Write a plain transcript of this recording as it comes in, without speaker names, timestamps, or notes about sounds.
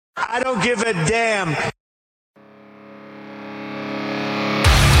I don't give a damn.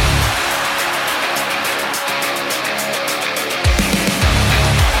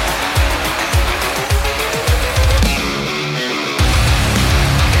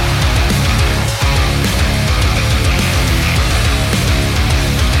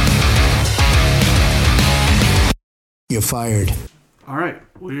 You're fired. All right,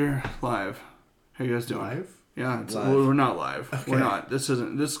 we're live. How you guys doing? Live? Yeah, Live. we're not live. Okay. We're not. This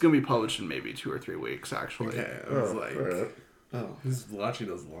is gonna be published in maybe 2 or 3 weeks, actually. Okay, I was who's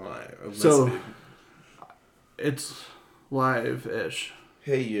watching us live? I'm So listening. it's live-ish.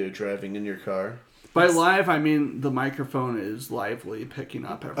 Hey, you driving in your car? By live, I mean the microphone is lively, picking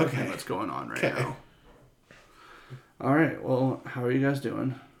up everything that's going on right now. All right. Well, how are you guys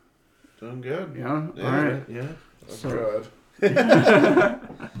doing? Doing good. Yeah. All right. Yeah. So,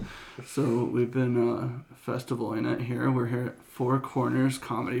 so we've been festivaling it here. We're here at Corners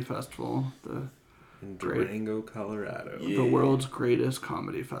Comedy Festival, In Durango, Colorado. the world's greatest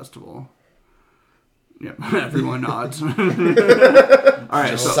comedy festival. Yep, everyone nods. All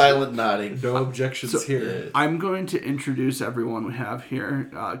right, Just so silent nodding. No objections here. I'm going to introduce everyone we have here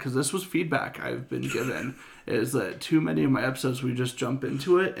because this was feedback I've been given. Is that too many of my episodes we just jump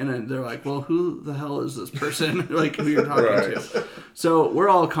into it and then they're like, well, who the hell is this person? Like who you're talking to. So we're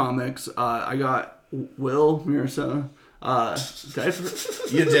all comics. I got Will Mierzwa.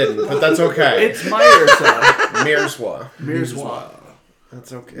 You didn't, but that's okay. It's Mierzwa. Mierzwa.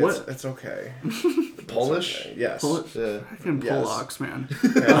 That's okay. What? It's okay. Polish? Okay. Yes. Fucking Polacks, man.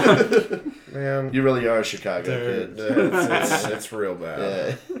 Man, you really are a Chicago kid. It's real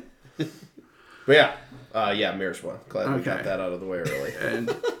bad. But yeah. Mierzwa. Glad we got that out of the way early.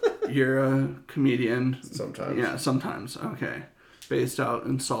 And you're a comedian. Sometimes. Yeah, sometimes. Okay. Based out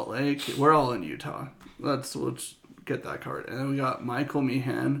in Salt Lake. We're all in Utah. Let's get that covered. And then we got Michael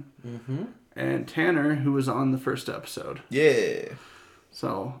Meehan and Tanner, who was on the first episode. Yeah.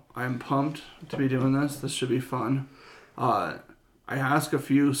 So I'm pumped to be doing this. This should be fun. I ask a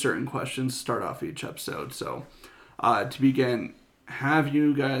few certain questions to start off each episode. So to begin, have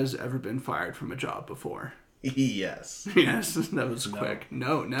you guys ever been fired from a job before? Yes. Yes, that was quick.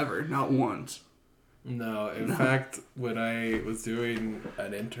 No, never. Not once. No, in fact, when I was doing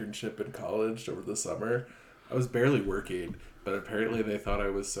an internship in college over the summer, I was barely working, but apparently they thought I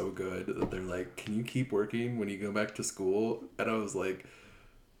was so good that they're like, can you keep working when you go back to school? And I was like,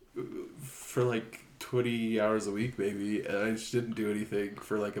 for like 20 hours a week maybe, and I just didn't do anything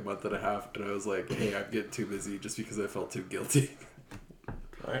for like a month and a half, and I was like, hey, I'm getting too busy just because I felt too guilty.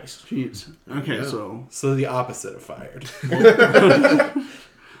 Nice. Jeez. Okay, Yeah. So the opposite of fired.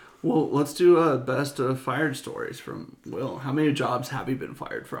 Well, let's do best fired stories from Will. How many jobs have you been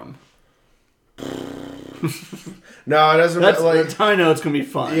fired from? No, it hasn't been like. That's how I know it's gonna be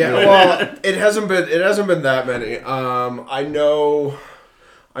fun. Yeah, well, it hasn't been that many.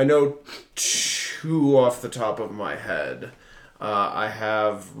 I know 2 off the top of my head. I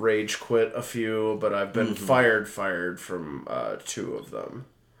have rage quit a few, but I've been fired from 2 of them.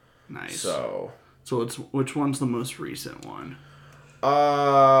 Nice. So it's which one's the most recent one?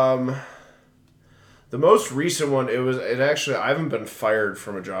 the most recent one, it actually, I haven't been fired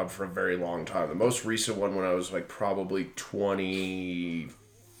from a job for a very long time. The most recent one when I was like probably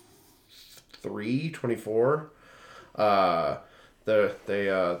 23, 24,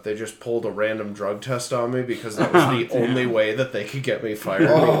 they just pulled a random drug test on me because that was the only way that they could get me fired.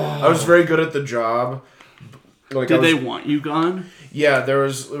 I was very good at the job. Like, Did they want you gone? Yeah, it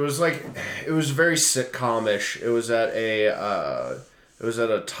was very sitcom-ish. It was at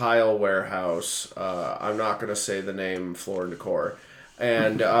a tile warehouse. I'm not gonna say the name, Floor and Decor,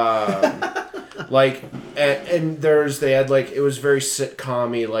 and they had like, it was very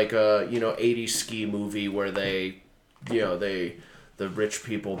sitcom-y, like a 80s ski movie where the rich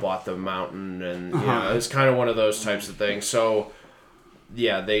people bought the mountain, and it was kind of one of those types of things. So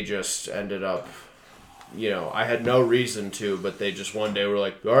yeah, they just ended up. I had no reason to, but they just one day were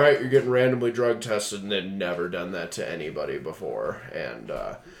like, all right, you're getting randomly drug tested, and they'd never done that to anybody before. And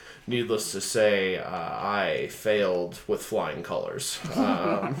needless to say, I failed with flying colors.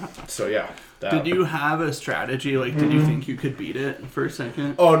 So yeah. Did you have a strategy? Like, did you think you could beat it for a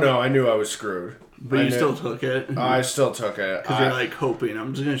second? Oh, no, I knew I was screwed. But you still took it? I still took it. Because you're like hoping,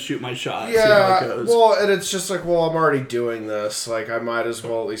 I'm just going to shoot my shot, yeah, see how it goes. Well, and it's just like, well, I'm already doing this. Like, I might as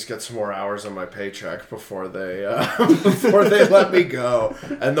well at least get some more hours on my paycheck before they let me go.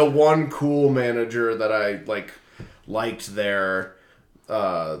 And the one cool manager that I liked there,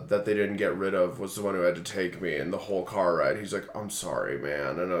 that they didn't get rid of was the one who had to take me, and the whole car ride, he's like, I'm sorry,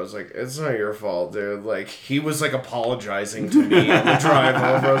 man. And I was like, it's not your fault, dude. Like, he was, like, apologizing to me on the drive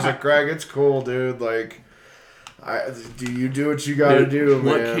over. I was like, Greg, it's cool, dude. Like, you do what you gotta do, man.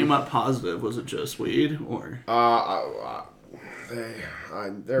 What came up positive? Was it just weed, or?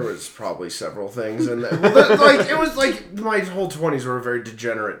 There was probably several things, and it was like my whole 20s were a very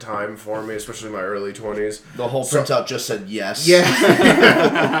degenerate time for me, especially my early 20s. The whole printout just said yes.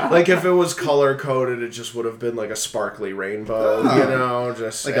 Yeah, like if it was color coded, it just would have been like a sparkly rainbow,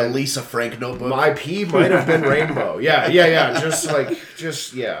 just like a Lisa Frank notebook. My pee might have been rainbow. Yeah, just.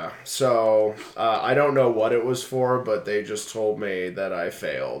 So I don't know what it was for, but they just told me that I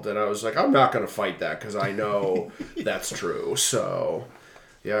failed, and I was like, I'm not gonna fight that because I know that's true. So.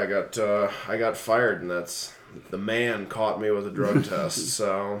 Yeah, I got fired, and that's the man caught me with a drug test.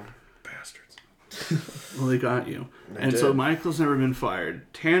 So, bastards. Well, they got you. They So did. Michael's never been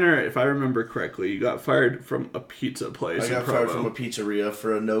fired. Tanner, if I remember correctly, you got fired from a pizza place. I got in fired Provo. from a pizzeria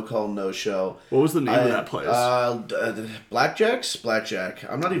for a no call, no show. What was the name of that place? Blackjack.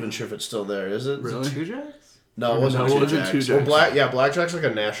 I'm not even sure if it's still there. Is it? Really? Two Jacks? No, it wasn't No, it Two wasn't Jacks. Two Jacks. Blackjack's like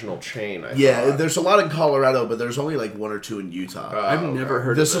a national chain. I Yeah, thought. there's a lot in Colorado, but there's only like one or two in Utah. I've never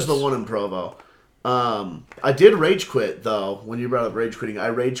heard This of is the one in Provo. I did rage quit though. When you brought up rage quitting, I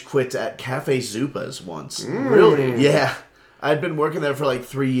rage quit at Cafe Zupa's once. Really? Yeah, I'd been working there for like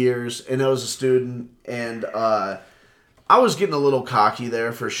 3 years, and I was a student, and I was getting a little cocky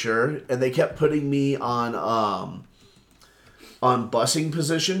there for sure. And they kept putting me on busing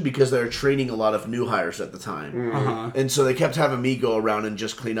position because they were training a lot of new hires at the time. Uh-huh. And so they kept having me go around and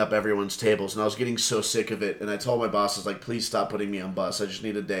just clean up everyone's tables. And I was getting so sick of it. And I told my boss, I was like, please stop putting me on bus. I just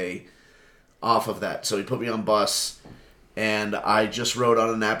need a day off of that. So he put me on bus. And I just wrote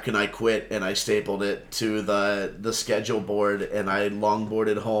on a napkin, I quit. And I stapled it to the schedule board. And I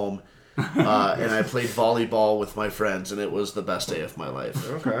longboarded home. And I played volleyball with my friends. And it was the best day of my life.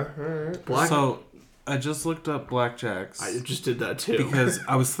 Okay, all right. So I just looked up Blackjack's. I just did that too. Because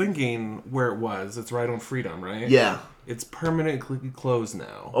I was thinking where it was. It's right on Freedom, right? Yeah. It's permanently closed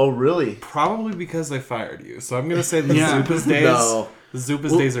now. Oh, really? Probably because they fired you. So I'm going to say the Yeah. Zupa's days. No. The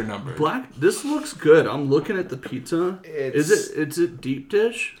Zupa's days are numbered. This looks good. I'm looking at the pizza. Is it deep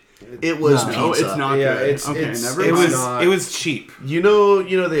dish? It was pizza. No, it's not Yeah, good. it's- okay, it's- never It mind. was, it was cheap. You know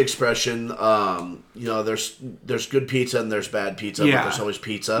the expression, there's good pizza and there's bad pizza, Yeah. but there's always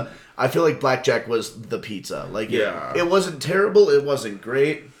pizza. I feel like Blackjack was the pizza. Like, Yeah. it wasn't terrible, it wasn't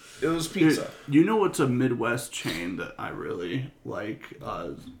great, it was pizza. You know what's a Midwest chain that I really like?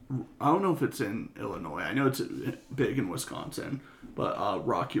 I don't know if it's in Illinois. I know it's big in Wisconsin, but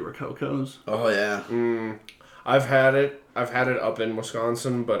Rocky Rococo's. Oh, yeah. I've had it up in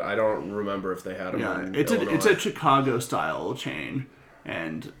Wisconsin, but I don't remember if they had them Yeah, in it's Illinois. a Chicago style chain,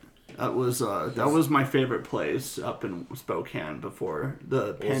 and that was my favorite place up in Spokane before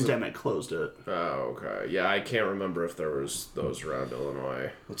the pandemic closed it. Oh, okay. Yeah, I can't remember if there was those around Illinois.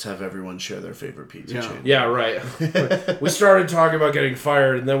 Let's have everyone share their favorite pizza Yeah. chain. Yeah, right. We started talking about getting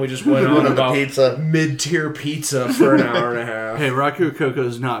fired, and then we just went on the about pizza. mid-tier pizza for an hour and a half. Hey, Rocky Rococo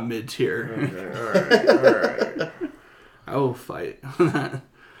is not mid tier. Okay, all right. I will fight.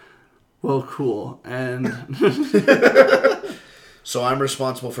 Well, cool. And So I'm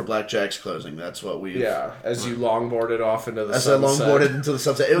responsible for Blackjack's closing. That's what we. Yeah, as you longboarded off into the As I sunset. longboarded into the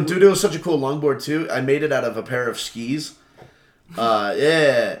sunset. Dude, it was such a cool longboard, too. I made it out of a pair of skis.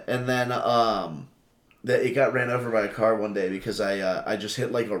 Yeah. And then it got ran over by a car one day because I just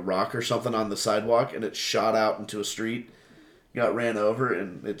hit like a rock or something on the sidewalk, and it shot out into a street. Got ran over,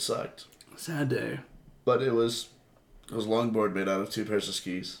 and it sucked. sad day. But it was a longboard made out of 2 pairs of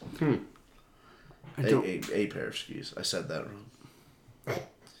skis. A pair of skis. I said that wrong.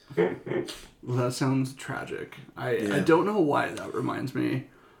 Well, that sounds tragic. I don't know why that reminds me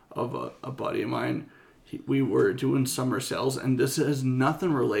of a buddy of mine. We were doing summer sales, and this has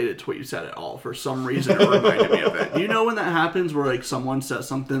nothing related to what you said at all. For some reason, it reminded me of it. You know when that happens, where like someone says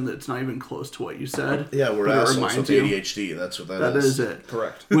something that's not even close to what you said? Yeah, we're but it assholes reminds with you? ADHD. That's what That is it.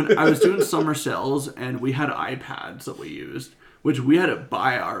 Correct. When I was doing summer sales, and we had iPads that we used, which we had to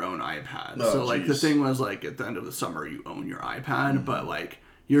buy our own iPad. Oh, so like the geez. thing was like at the end of the summer, you own your iPad, but like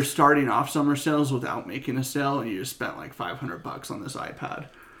you're starting off summer sales without making a sale, and you just spent like $500 on this iPad.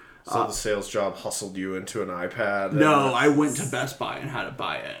 So the sales job hustled you into an iPad? No, I went to Best Buy and had to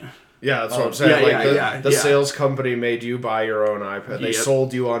buy it. Yeah, that's what I'm saying. yeah, the yeah. sales company made you buy your own iPad. They Yep.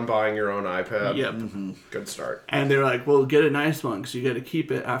 sold you on buying your own iPad. Yep. Good start. And they're like, well, get a nice one because you got to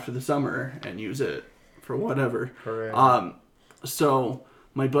keep it after the summer and use it for whatever. Hooray. So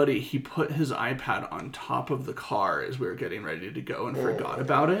My buddy, he put his iPad on top of the car as we were getting ready to go and forgot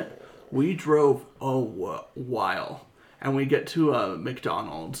about it. We drove a while, and we get to a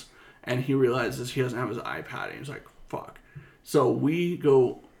McDonald's, and he realizes he doesn't have his iPad, and he's like, fuck. So we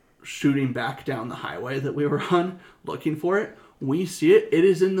go shooting back down the highway that we were on, looking for it. We see it. It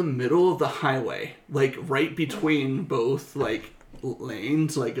is in the middle of the highway, like right between both like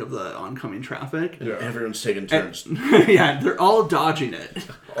lanes, like of the oncoming traffic. Yeah. Everyone's taking turns. Yeah, they're all dodging it.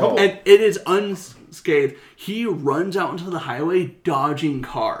 Oh. And it is unscathed. He runs out into the highway dodging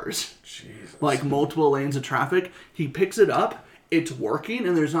cars. Jesus. Like multiple lanes of traffic. He picks it up. It's working,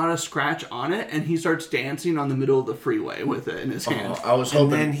 and there's not a scratch on it, and he starts dancing on the middle of the freeway with it in his hand. I was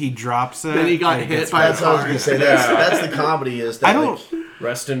hoping. And then he drops it. Then he got hit by a That's what I was car. gonna say. That's the comedy. Is that I don't. like,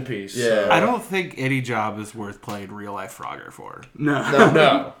 Rest in peace. Yeah. I don't think any job is worth playing real life Frogger for.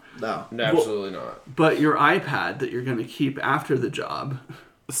 No. No, absolutely not. But your iPad that you're going to keep after the job.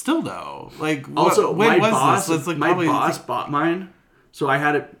 Still though, like Also, when my was boss, this? That's like my probably boss bought mine, so I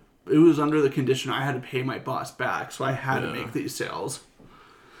had it. It was under the condition I had to pay my boss back, so I had to make these sales.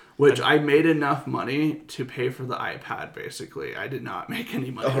 Which I made enough money to pay for the iPad, basically. I did not make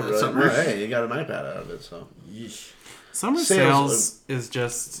any money that summer. Well, hey, you got an iPad out of it, so. Summer sales is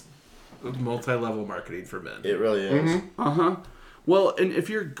just multi-level marketing for men. It really is. Well, and if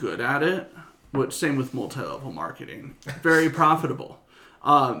you're good at it, which same with multi-level marketing, very profitable.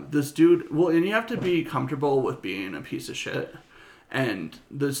 This dude, well, and you have to be comfortable with being a piece of shit. And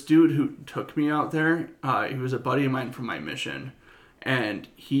this dude who took me out there, he was a buddy of mine from my mission. And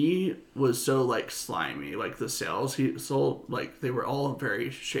he was so, like, slimy. Like, the sales he sold, like, they were all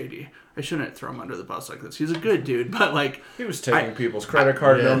very shady. I shouldn't throw him under the bus like this. He's a good dude, but, like... He was taking people's credit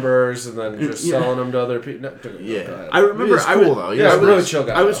card numbers and then just selling them to other people. No, I remember... He was cool, though. Yeah, really chill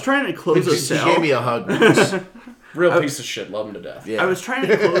guy. I was trying to close a sale. He gave me a hug once. Real piece of shit. Love him to death. Yeah. I was trying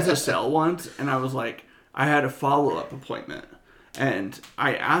to close a sale once, and I was like... I had a follow-up appointment. And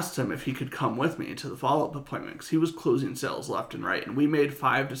I asked him if he could come with me to the follow-up appointment because he was closing sales left and right. And we made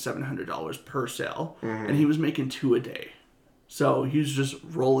 $500 to $700 per sale. And he was making 2 a day. So he was just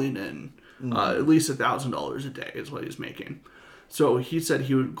rolling in at least $1,000 a day is what he was making. So he said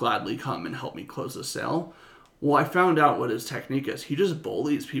he would gladly come and help me close the sale. Well, I found out what his technique is. He just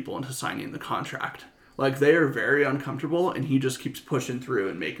bullies people into signing the contract. Like, they are very uncomfortable, and he just keeps pushing through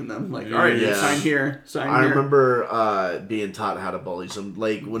and making them like, all right, sign here, sign here. I remember being taught how to bully some,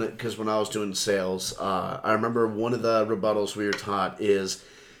 like, because when I was doing sales, I remember one of the rebuttals we were taught is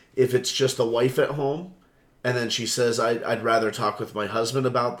if it's just a wife at home, and then she says, I'd rather talk with my husband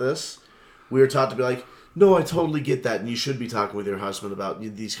about this, we were taught to be like, no, I totally get that, and you should be talking with your husband about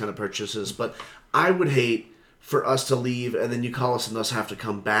these kind of purchases, but I would hate for us to leave, and then you call us and us have to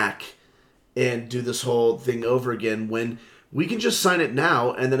come back and do this whole thing over again when we can just sign it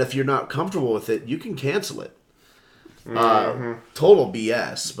now, and then if you're not comfortable with it, you can cancel it. Total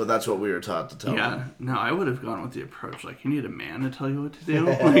BS, but that's what we were taught to tell them. No, I would have gone with the approach, like, you need a man to tell you what to do?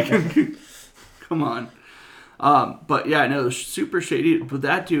 Like, come on. But yeah, no, super shady. But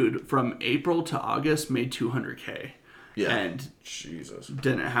that dude, from April to August, made $200K. Yeah. And Jesus.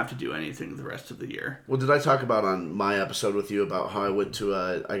 Didn't have to do anything the rest of the year. Well, did I talk about on my episode with you about how I went to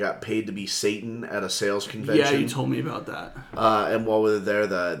I got paid to be Satan at a sales convention? Yeah, you told me about that. And while we were there,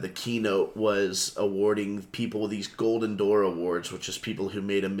 the keynote was awarding people these Golden Door Awards, which is people who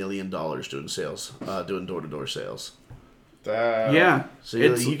made $1 million doing sales, doing door-to-door sales. Yeah. So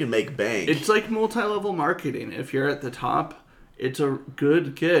you can make bank. It's like multi-level marketing. If you're at the top, it's a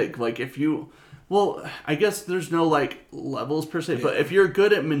good gig. Like, if you... Well, I guess there's no, like, levels per se, but if you're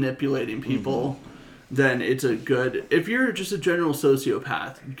good at manipulating people, then it's a good... If you're just a general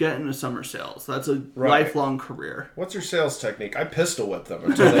sociopath, get into summer sales. That's a lifelong career. What's your sales technique? I pistol whip them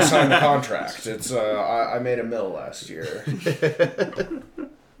until they sign the contract. It's I made $1 million last year.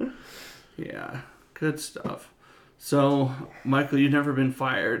 Yeah, good stuff. So, Michael, you've never been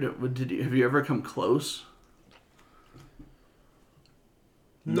fired. Have you ever come close?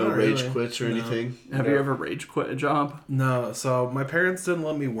 No Not rage really. quits or anything? Have you ever rage quit a job? No, so my parents didn't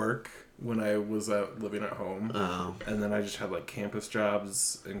let me work when I was living at home. Oh. And then I just had like campus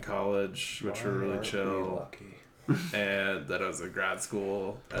jobs in college, which were really chill. And then I was at grad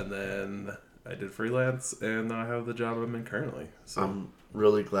school, and then I did freelance, and now I have the job I'm in currently. So I'm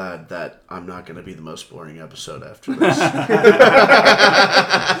really glad that I'm not going to be the most boring episode after this.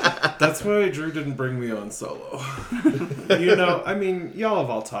 that's why Drew didn't bring me on solo. You know, I mean, y'all have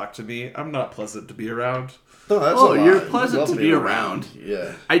all talked to me. I'm not pleasant to be around. No, that's Oh, a lot. you're pleasant Love to being be around.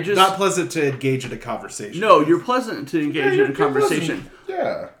 Yeah. I just Not pleasant to engage in a conversation. no. You're pleasant to engage in a conversation.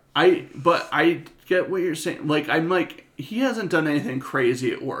 Yeah. But I get what you're saying. Like, I'm like, he hasn't done anything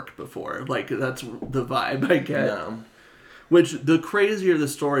crazy at work before. Like, that's the vibe I get. No. Which, the crazier the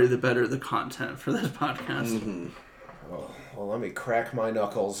story, the better the content for this podcast. Mm-hmm. Well, let me crack my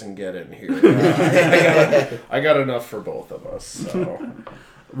knuckles and get in here. I got enough for both of us. So.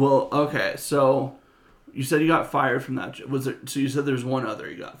 Well, okay, so you said you got fired from that. So you said there's one other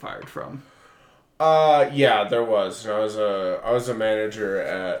you got fired from. Yeah, there was. I was a manager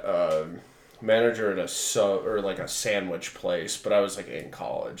at a sandwich place, but I was like in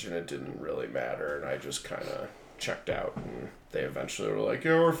college and it didn't really matter, and I just kind of checked out, and they eventually were like,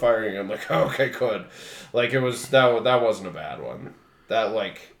 "Yeah, we're firing you." I'm like, oh, "Okay, good." Like, it was that wasn't a bad one.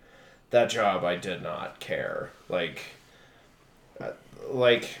 That job, I did not care. Like,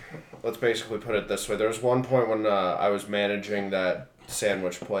 let's basically put it this way. There was one point when I was managing that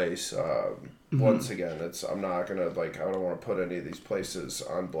sandwich place. Once again, I'm not gonna I don't want to put any of these places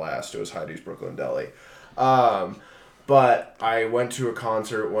on blast. It was Heidi's Brooklyn Deli, but I went to a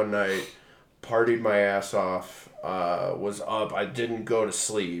concert one night, partied my ass off. Was up. I didn't go to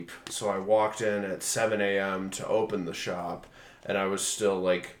sleep, so I walked in at 7 a.m. to open the shop, and I was still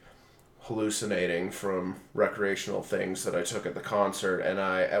hallucinating from recreational things that I took at the concert, and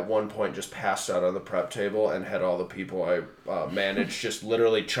I at one point just passed out on the prep table and had all the people I managed just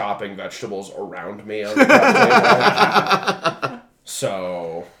literally chopping vegetables around me on the prep table.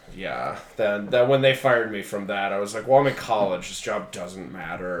 So yeah, then when they fired me from that, I was like, well, I'm in college, this job doesn't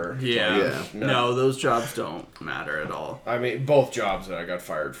matter. Yeah. No, those jobs don't matter at all. I mean, both jobs that I got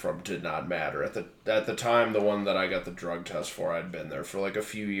fired from did not matter. At the time, the one that I got the drug test for, I'd been there for a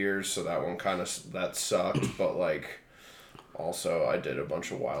few years, so that one that sucked, but also I did a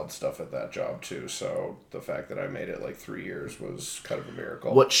bunch of wild stuff at that job too, so the fact that I made it 3 years was kind of a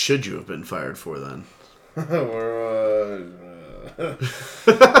miracle. What should you have been fired for then?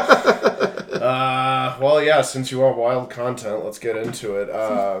 Well, yeah, since you want wild content, let's get into it.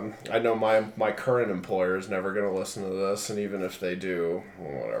 I know my current employer is never going to listen to this, and even if they do,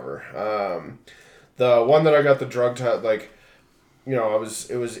 whatever. The one that I got the drug test,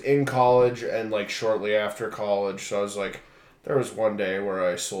 it was in college and shortly after college, so I was there was one day where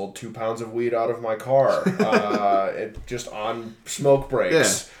I sold 2 pounds of weed out of my car, just on smoke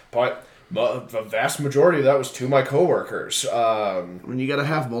breaks. Yeah. But the vast majority of that was to my coworkers. When you got to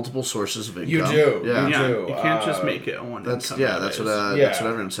have multiple sources of income. You do. Yeah. You do. You can't just make it on one income. That's what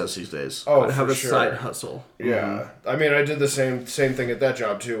everyone says these days. Oh, have a sure. side hustle. Yeah. Mm-hmm. I mean, I did the same thing at that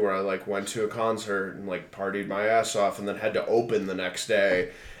job too, where I went to a concert and partied my ass off, and then had to open the next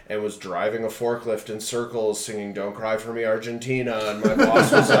day. And was driving a forklift in circles singing "Don't Cry for Me, Argentina," and my boss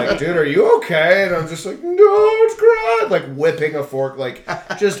was like, "Dude, are you okay?" And I'm just like, "No, it's great." Whipping a fork,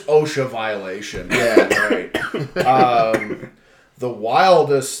 just OSHA violation. Yeah, right. The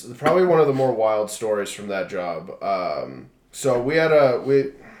wildest, probably one of the more wild stories from that job. So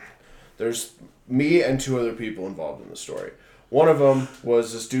there's me and 2 other people involved in the story. One of them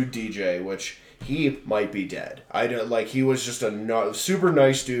was this dude DJ, which he might be dead. He was just a super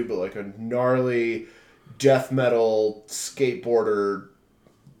nice dude, but a gnarly death metal skateboarder,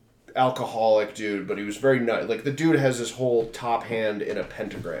 alcoholic dude. But he was very nice. The dude has his whole top hand in a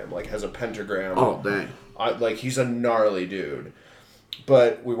pentagram. Has a pentagram. Oh dang! He's a gnarly dude.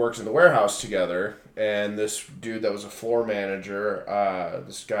 But we worked in the warehouse together, and this dude that was a floor manager,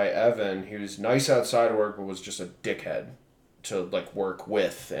 this guy Evan, he was nice outside of work, but was just a dickhead to work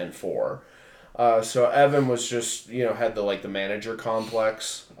with and for. So Evan was just, had the manager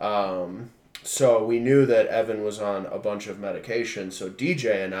complex. So we knew that Evan was on a bunch of medication. So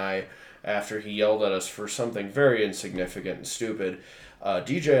DJ and I, after he yelled at us for something very insignificant and stupid,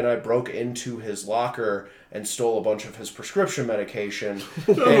 DJ and I broke into his locker and stole a bunch of his prescription medication.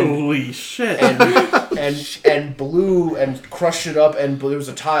 Holy shit. And blew and crushed it up, and it was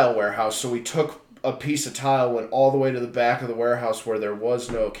a tile warehouse, so we took a piece of tile, went all the way to the back of the warehouse where there was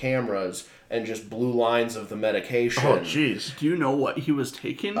no cameras, and just blew lines of the medication. Oh, jeez. Do you know what he was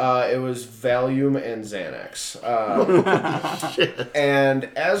taking? It was Valium and Xanax. And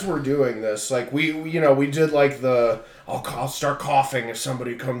as we're doing this, we did I'll start coughing if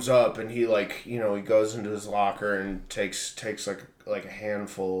somebody comes up, and he he goes into his locker and takes a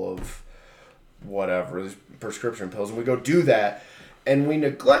handful of whatever, these prescription pills, and we go do that, and we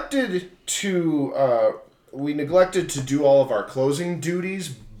neglected to do all of our closing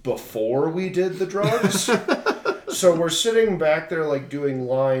duties before we did the drugs. So we're sitting back there doing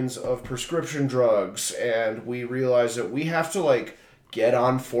lines of prescription drugs, and we realize that we have to get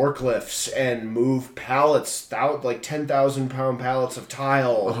on forklifts and move pallets, 10,000 pound pallets of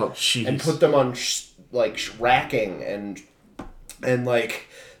tile, oh, jeez, and put them on racking, and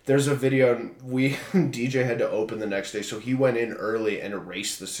there's a video, DJ had to open the next day, so he went in early and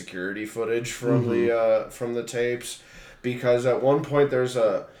erased the security footage from the tapes, because at one point there's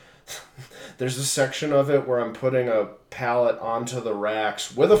a section of it where I'm putting a pallet onto the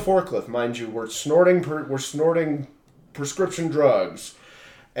racks with a forklift, mind you. We're snorting prescription drugs,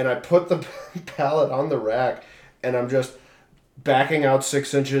 and I put the pallet on the rack, and I'm just backing out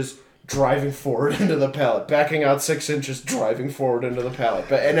 6 inches, driving forward into the pallet, backing out 6 inches, driving forward into the pallet.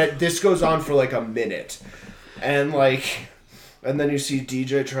 This goes on for like a minute, and then you see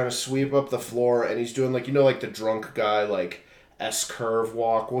DJ trying to sweep up the floor, and he's doing like the drunk guy like S-curve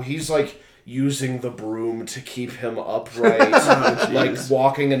walk. Well, he's like using the broom to keep him upright, like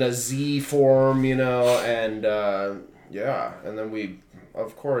walking in a Z form, and and then we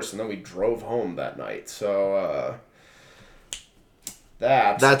drove home that night. So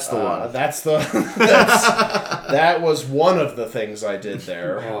that's the one. That was one of the things I did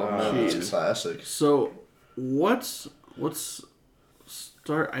there. It's classic. So what's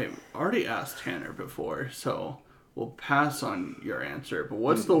start? I already asked Tanner before, so we'll pass on your answer. But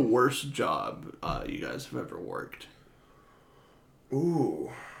what's the worst job you guys have ever worked?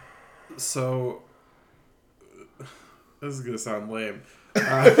 Ooh. So this is gonna sound lame.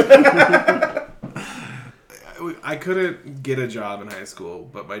 I couldn't get a job in high school,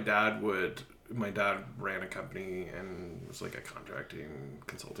 but my dad ran a company and it was like a contracting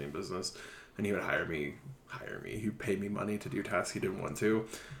consulting business, and he would hire me. He'd pay me money to do tasks he didn't want to,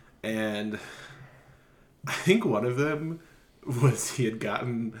 and I think one of them was he had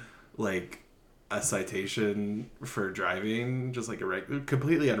gotten like a citation for driving, just like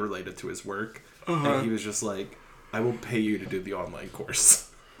completely unrelated to his work, and he was just like, "I will pay you to do the online course."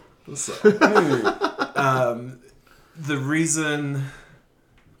 So, the reason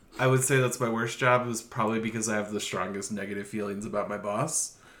I would say that's my worst job is probably because I have the strongest negative feelings about my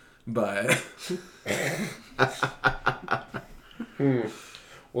boss. But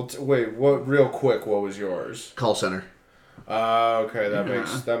Well, wait. What? Real quick, what was yours? Call center. Okay,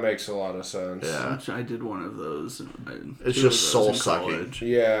 that makes a lot of sense. Yeah, I did one of those. It's just soul sucking.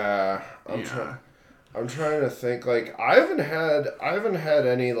 Yeah, I'm trying to think. Like, I haven't had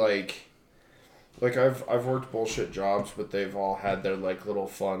any like I've worked bullshit jobs, but they've all had their like little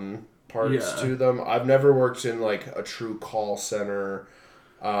fun parts to them. I've never worked in like a true call center.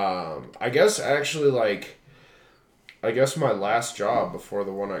 I guess my last job before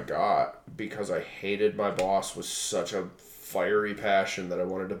the one I got, because I hated my boss, was such a fiery passion that I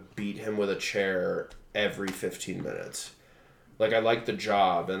wanted to beat him with a chair every 15 minutes. Like, I liked the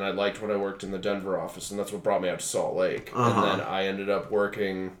job, and I liked when I worked in the Denver office, and that's what brought me out to Salt Lake. And then I ended up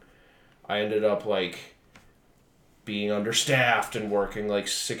like being understaffed and working like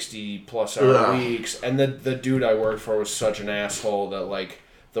 60 plus hour weeks. And the dude I worked for was such an asshole that like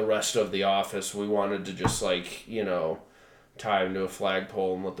the rest of the office, we wanted to just like, tie him to a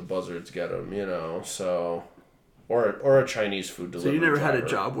flagpole and let the buzzards get him, so, or a Chinese food delivery. So you never driver. had a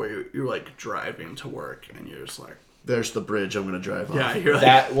job where you're like driving to work and you're just like, there's the bridge I'm gonna drive on. Yeah, you're like,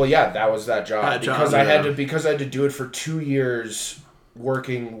 that. Well, yeah, that was that job. Because I had to do it for 2 years,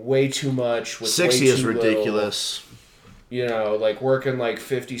 working way too much. With 60 way is too ridiculous. Little, like working like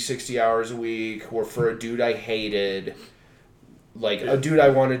 50, 60 hours a week, or for a dude I hated, like a dude I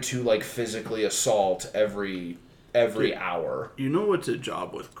wanted to like physically assault every hour. You know what's a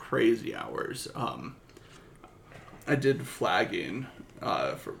job with crazy hours? I did flagging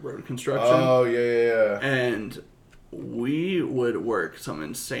for road construction. Oh yeah. And we would work some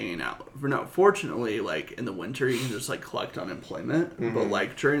insane hours. No, fortunately, like in the winter, you can just like collect unemployment. But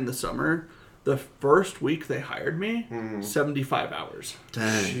like during the summer, the first week they hired me, 75 hours.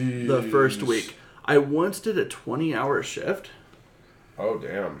 Dang. Jeez. The first week. I once did a 20-hour shift. Oh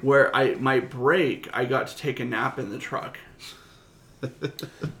damn. Where my break, I got to take a nap in the truck.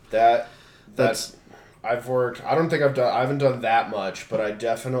 That's I've worked. I haven't done that much, but I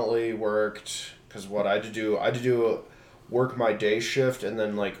definitely worked, because what I had to do work my day shift, and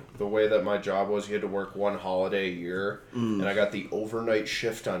then like the way that my job was, you had to work one holiday a year, and I got the overnight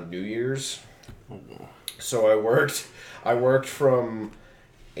shift on New Year's. So I worked from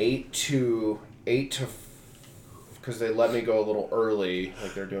 8 to because they let me go a little early,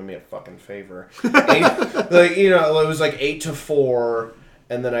 like they're doing me a fucking favor. It was like 8 to 4,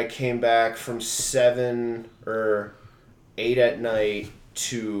 and then I came back from 7 or 8 at night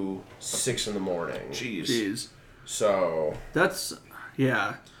to 6 in the morning. Jeez. So That's,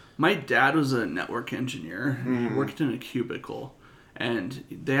 yeah. My dad was a network engineer. He worked in a cubicle. And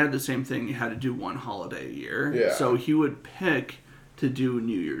they had the same thing. You had to do one holiday a year. Yeah. So he would pick to do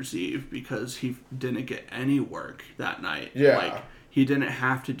New Year's Eve because he didn't get any work that night. Yeah. Like, he didn't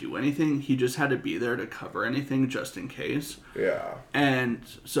have to do anything. He just had to be there to cover anything just in case. Yeah. And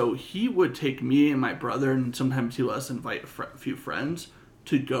so he would take me and my brother, and sometimes he let us invite a few friends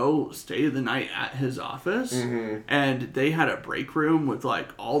to go stay the night at his office. And they had a break room with like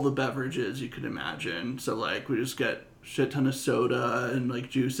all the beverages you could imagine. So like we just get shit ton of soda and like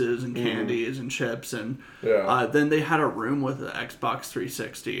juices and candies and chips. And then they had a room with an Xbox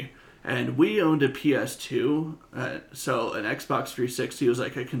 360. And we owned a PS2, so an Xbox 360 was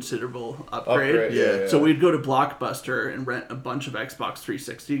like a considerable upgrade. So we'd go to Blockbuster and rent a bunch of Xbox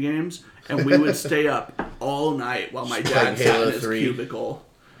 360 games, and we would stay up all night while my dad sat in his cubicle.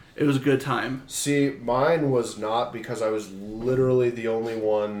 It was a good time. See, mine was not, because I was literally the only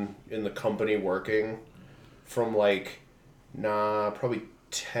one in the company working from like, probably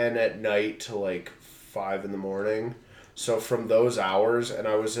 10 at night to like 5 in the morning. So from those hours, and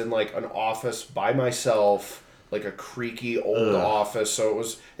I was in like an office by myself, like a creaky old office. So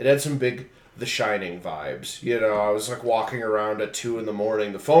it had some big The Shining vibes. You know, I was like walking around at 2 in the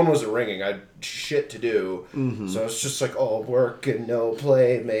morning. The phone wasn't ringing. I had shit to do. So it's just like, oh, work and no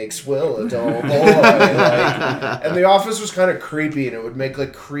play makes Will a dull boy. And the office was kind of creepy, and it would make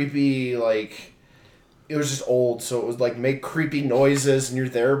like creepy, like, it was just old, so it would like make creepy noises, and you're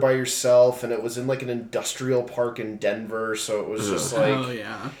there by yourself, and it was in like an industrial park in Denver, so it was just like,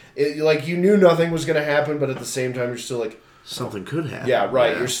 like you knew nothing was gonna happen, but at the same time you're still like, something could happen. Yeah,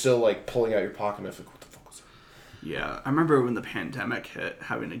 right. You're still like pulling out your pocket knife, like, what the fuck was that? Yeah, I remember when the pandemic hit,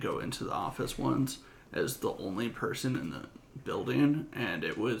 having to go into the office once as the only person in the building, and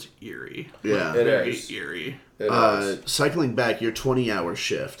it was eerie. Yeah, very eerie. Cycling back, your 20-hour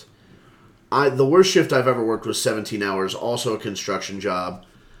shift. The worst shift I've ever worked was 17 hours, also a construction job.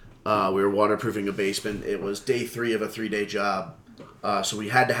 We were waterproofing a basement. It was day 3 of a 3-day job. So we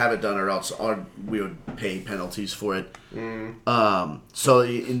had to have it done, or else we would pay penalties for it. So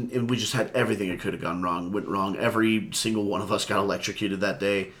we just had everything that could have went wrong. Every single one of us got electrocuted that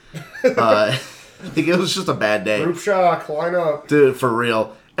day. I think it was just a bad day. Group shock, line up. Dude, for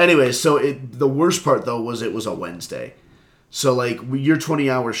real. Anyway, so the worst part, though, was it was a Wednesday. So, like, your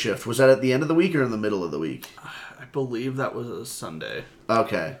 20-hour shift, was that at the end of the week or in the middle of the week? I believe that was a Sunday.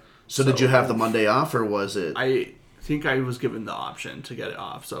 Okay. So did you have the Monday off, or was it... I think I was given the option to get it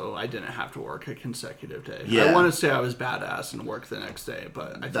off, so I didn't have to work a consecutive day. Yeah. I want to say I was badass and worked the next day,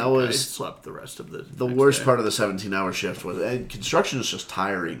 but I slept the rest of the worst day. part of the 17-hour shift was... And construction is just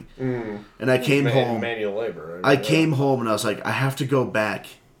tiring. And I came home... Manual labor. Right? I came home and I was like, I have to go back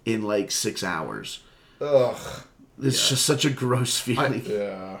in, like, 6 hours. Ugh. It's just such a gross feeling.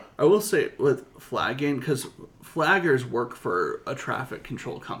 I will say with flagging, because flaggers work for a traffic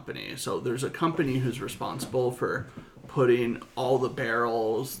control company. So there's a company who's responsible for putting all the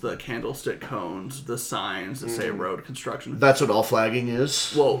barrels, the candlestick cones, the signs that say road construction. That's what all flagging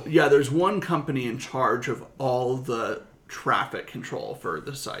is? Well, yeah, there's one company in charge of all the traffic control for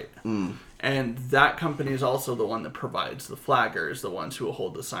the site. And that company is also the one that provides the flaggers, the ones who will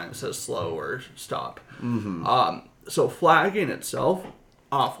hold the sign that says slow or stop. So flagging itself,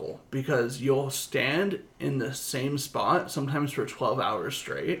 awful, because you'll stand in the same spot sometimes for 12 hours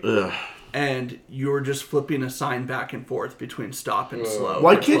straight. And you're just flipping a sign back and forth between stop and slow.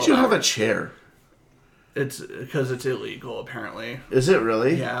 Why can't you have a chair? It's because it's illegal, apparently. Is it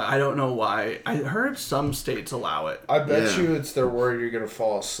really? Yeah, I don't know why. I heard some states allow it. I bet you they're worried you're going to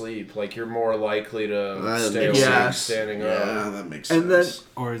fall asleep. Like, you're more likely to stay awake standing up. Yeah, that makes sense. And then,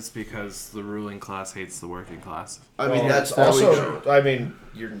 or it's because the ruling class hates the working class. I mean, that's also true. I mean,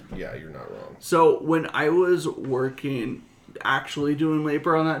 you're not wrong. So when I was working, actually doing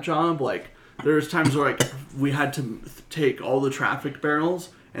labor on that job, like, there was times where, like, we had to take all the traffic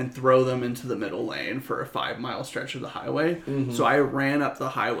barrels and throw them into the middle lane for a 5-mile stretch of the highway. So I ran up the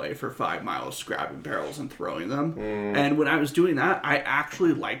highway for 5 miles, grabbing barrels and throwing them. And when I was doing that, I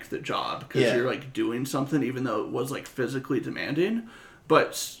actually liked the job, because you're like doing something, even though it was like physically demanding.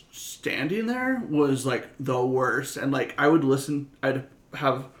 But standing there was like the worst. And like I'd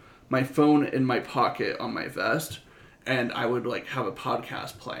have my phone in my pocket on my vest, and I would like have a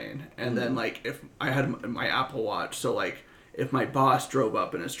podcast playing. And then like if I had my Apple Watch, so like if my boss drove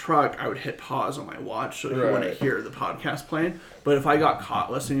up in his truck, I would hit pause on my watch so he wouldn't hear the podcast playing. But if I got caught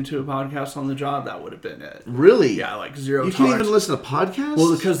listening to a podcast on the job, that would have been it. Really? Yeah, like zero You tolerance. can't even listen to podcasts?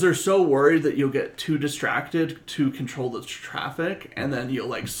 Well, because they're so worried that you'll get too distracted to control the traffic, and then you'll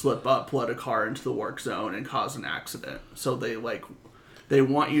like slip up, let a car into the work zone, and cause an accident. So they they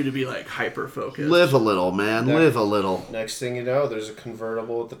want you to be like hyper focused. Live a little, man. Live a little. Next thing you know, there's a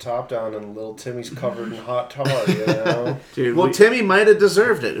convertible with the top down, and little Timmy's covered in hot tar. You know, Dude, well, Timmy might have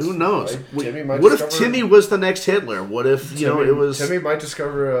deserved it. Who knows? Timmy might What if discover- Timmy was the next Hitler? What if it was? Timmy might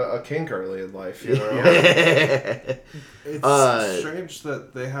discover a kink early in life. You know, It's strange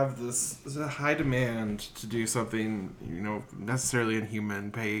that they have this high demand to do something, necessarily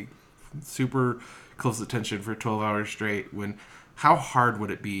inhuman, pay super close attention for 12 hours straight, when how hard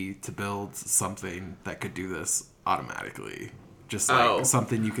would it be to build something that could do this automatically? Just like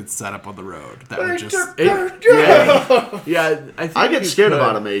something you could set up on the road that would just... Yeah, I think I get scared of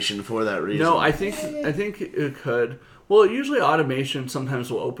automation for that reason. No, I think it could. Well, usually automation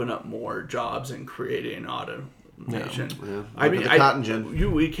sometimes will open up more jobs in creating automation. Yeah. I mean, the cotton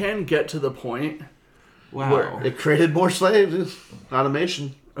gin. We can get to the point. Wow. Where, It created more slaves.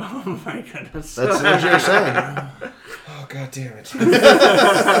 Automation. oh my goodness. That's what you're saying. oh god damn it!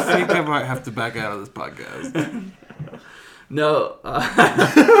 I think I might have to back out of this podcast. No.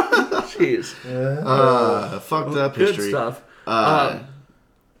 Jeez. Fucked up Good history. stuff.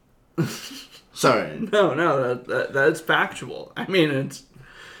 Sorry. No, that's factual. I mean, it's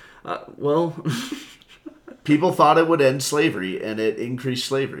well. People thought it would end slavery, and it increased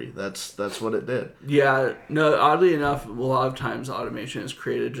slavery. That's what it did. Yeah, no, oddly enough, a lot of times automation has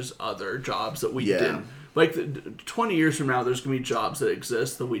created just other jobs that we didn't. Like, 20 years from now, there's going to be jobs that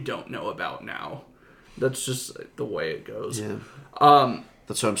exist that we don't know about now. That's just the way it goes. Yeah.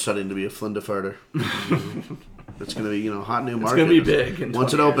 That's why I'm studying to be a Flindefarter. It's going to be, hot new market. It's going to be big.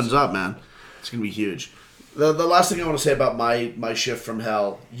 Once it opens up, man, it's going to be huge. The last thing I want to say about my shift from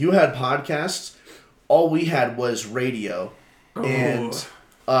hell, you had podcasts. All we had was radio, and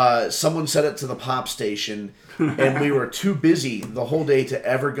someone set it to the pop station, and we were too busy the whole day to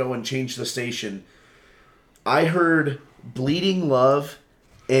ever go and change the station. I heard Bleeding Love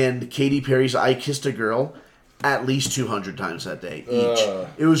and Katy Perry's I Kissed a Girl at least 200 times that day each.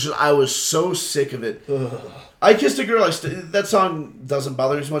 It was just, I was so sick of it. I Kissed a Girl, that song doesn't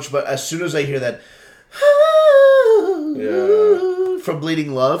bother me as much, but as soon as I hear that from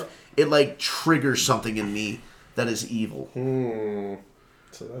Bleeding Love, it like triggers something in me that is evil.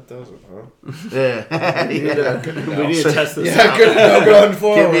 So that does it, huh? Yeah. We need to test this out. Good to know going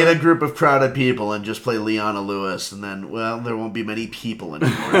forward. Get me in a group of crowded people and just play Leona Lewis, and then, well, there won't be many people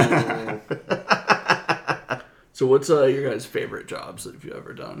anymore. So what's your guys' favorite jobs that you've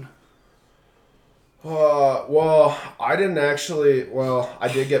ever done? Well, I didn't actually. Well, I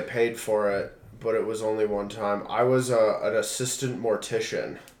did get paid for it, but it was only one time. I was an assistant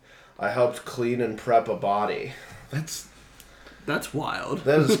mortician. I helped clean and prep a body. That's wild.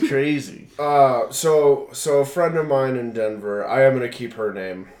 That is crazy. So a friend of mine in Denver. I am gonna keep her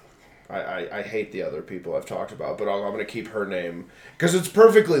name. I hate the other people I've talked about, but I'm gonna keep her name because it's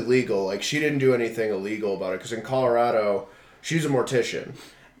perfectly legal. Like, she didn't do anything illegal about it. Because in Colorado, she's a mortician,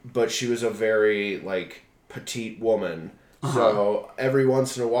 but she was a very petite woman. So every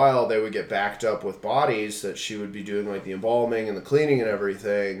once in a while, they would get backed up with bodies that she would be doing the embalming and the cleaning and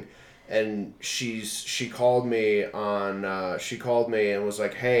everything. And she called me and was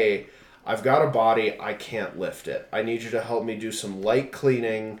like, "Hey, I've got a body. I can't lift it. I need you to help me do some light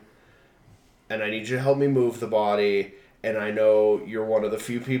cleaning, and I need you to help me move the body. And I know you're one of the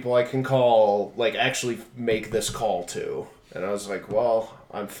few people I can call, actually make this call to." And I was like, "Well,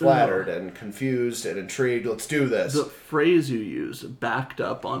 I'm flattered and confused and intrigued. Let's do this." The phrase you use, "backed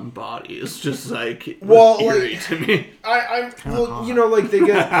up on bodies," just eerie to me. They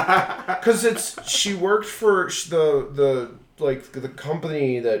get, because she worked for the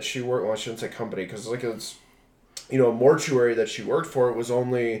company that she worked. Well, I shouldn't say company, because it's a mortuary that she worked for. It was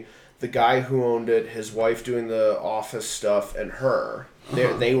only the guy who owned it, his wife doing the office stuff, and her.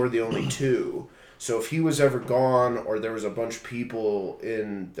 They were the only two. So if he was ever gone, or there was a bunch of people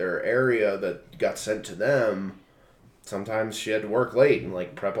in their area that got sent to them, sometimes she had to work late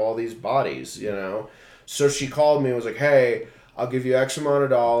and prep all these bodies, So she called me and was like, "Hey, I'll give you X amount of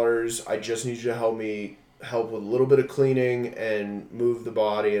dollars. I just need you to help with a little bit of cleaning and move the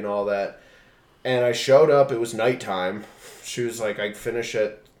body and all that." And I showed up. It was nighttime. She was like, "I finish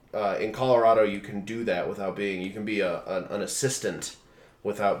it." In Colorado, you can do that you can be an assistant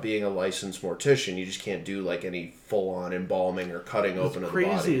without being a licensed mortician. You just can't do any full-on embalming or cutting open of the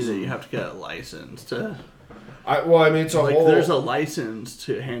body. It's crazy that you have to get a license to... it's a whole... There's a license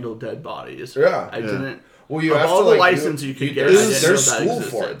to handle dead bodies. Yeah. I didn't... Well, you of have all to the license you could get, there's school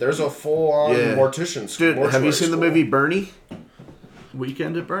for it. There's a full-on mortician school. Dude, have you seen the movie Bernie?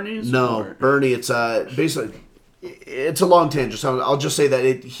 Weekend at Bernie's? No, Bernie. It's basically... It's a long tangent, so I'll just say that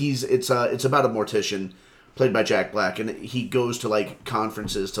it's about a mortician played by Jack Black, and he goes to like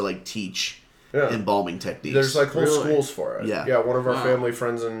conferences to like teach embalming techniques. There's like whole schools for it. Yeah. One of our family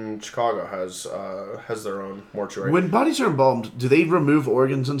friends in Chicago has their own mortuary. When bodies are embalmed, do they remove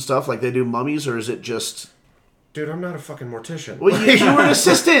organs and stuff like they do mummies, or is it just? Dude, I'm not a fucking mortician. Well, you were an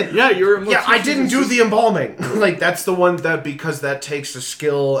assistant. Yeah, you're a mortician. Yeah, I didn't do the embalming. Like, that's the one because that takes a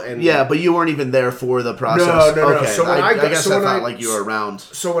skill and... Yeah, but you weren't even there for the process. No. Okay. So when I guess I thought like you were around.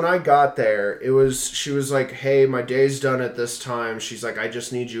 So when I got there, she was like, hey, my day's done at this time. She's like, I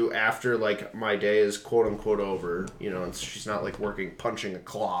just need you after, like, my day is quote-unquote over. You know, and she's not, like, punching a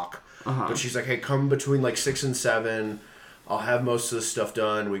clock. But she's like, hey, come between, like, 6 and 7. I'll have most of this stuff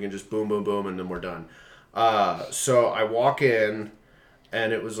done. We can just boom, boom, boom, and then we're done. So I walk in,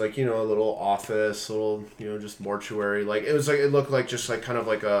 and it was like, you know, a little office, just mortuary. Like, it was like, it looked like just like kind of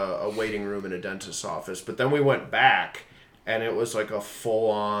like a waiting room in a dentist's office. But then we went back, and it was like a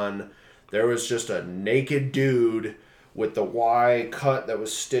full-on, there was just a naked dude with the Y cut that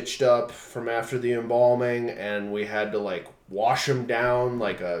was stitched up from after the embalming, and we had to like wash him down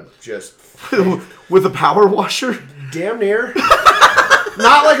like a just... With a power washer? Damn near.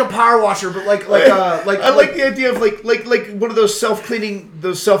 Not like a power washer, but like I like the idea of like one of those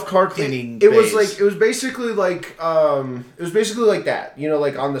self-car cleaning. It was basically like that, you know,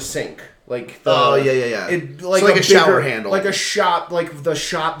 like on the sink. Like yeah. It like, so like a shower handle, like a shop, like the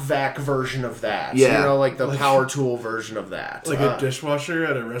shop vac version of that. Yeah, you know, like the power tool version of that. Like a dishwasher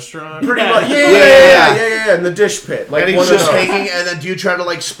at a restaurant. Pretty much, yeah, in the dish pit. Like, and he's just hanging. And then do you try to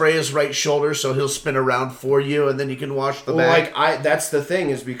like spray his right shoulder so he'll spin around for you, and then you can wash the back? Like that's the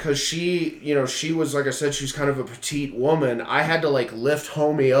thing is because she was, like I said, she's kind of a petite woman. I had to like lift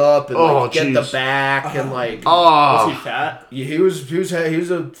homie up and get the back and like. Was he fat? Yeah, he was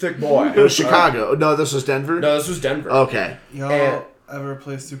a thick boy. It was Chicago. No, this was Denver? No, this was Denver. Okay. Y'all ever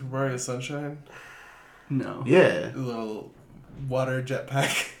play Super Mario Sunshine? No. Yeah. A little water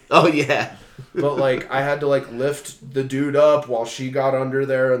jetpack. Oh, yeah. But, like, I had to, like, lift the dude up while she got under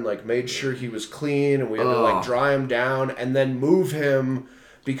there and, like, made sure he was clean. And we had to, like, dry him down and then move him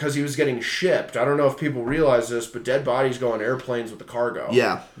because he was getting shipped. I don't know if people realize this, but dead bodies go on airplanes with the cargo.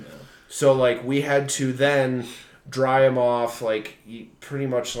 Yeah. So, like, we had to then... dry them off, like, you pretty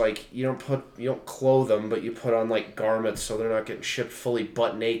much, like, you don't clothe them, but you put on, like, garments so they're not getting shipped fully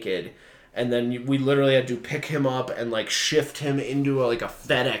butt naked. And then we literally had to pick him up and, like, shift him into, a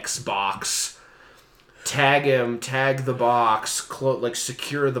FedEx box, tag the box,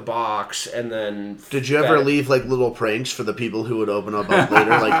 secure the box, and then... Did you ever leave, like, little pranks for the people who would open up later?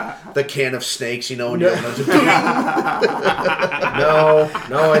 Like, the can of snakes, you know, when you open it. No,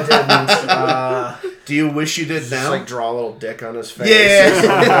 I didn't. Do you wish you did now? Just, like, draw a little dick on his face. Yeah.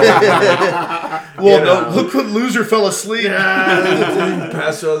 Well, no, look what loser fell asleep.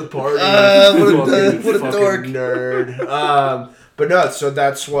 Pass out of the party. What a dork. Nerd. But no, so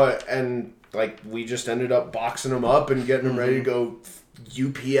that's what... And, like, we just ended up boxing him up and getting him ready to go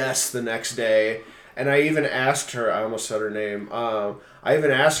UPS the next day. And I even asked her... I almost said her name. I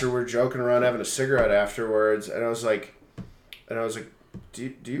even asked her... We were joking around having a cigarette afterwards. And I was like...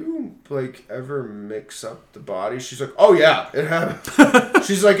 Do you, like, ever mix up the body? She's like, oh, yeah, it happens.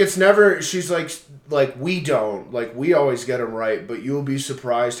 She's like, it's never... She's like, we don't. Like, we always get them right, but you'll be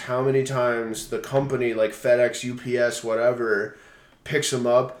surprised how many times the company, like FedEx, UPS, whatever, picks them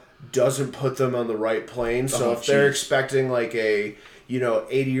up, doesn't put them on the right plane. So if they're expecting, like, a...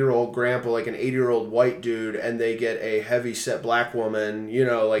 80-year-old grandpa, like an 80-year-old white dude, and they get a heavy-set black woman,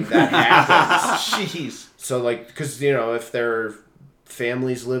 like, that happens. Jeez. So, like, because, if their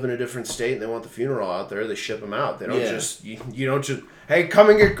families live in a different state and they want the funeral out there, they ship them out. They don't just, you don't just, hey, come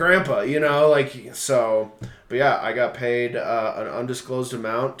and get grandpa, like, so. But, yeah, I got paid an undisclosed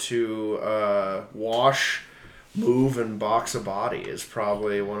amount to wash, move, and box a body is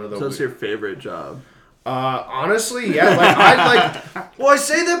probably one of the... So that's your favorite job? Honestly, yeah. Like, I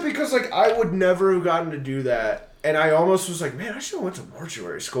say that because, like, I would never have gotten to do that. And I almost was like, man, I should have went to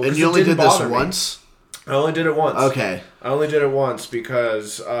mortuary school. And you only did this once? I only did it once. Okay. I only did it once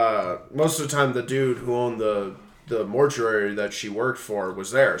because most of the time the dude who owned the mortuary that she worked for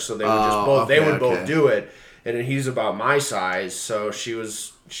was there. So they would both do it. And he's about my size. So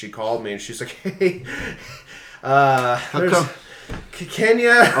she called me and she's like, hey, can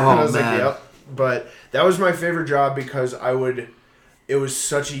you? And I was like, yep. But that was my favorite job because it was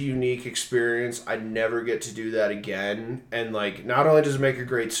such a unique experience. I'd never get to do that again. And, like, not only does it make a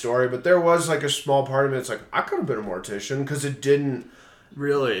great story, but there was, like, a small part of me that's like, I could have been a mortician because it didn't...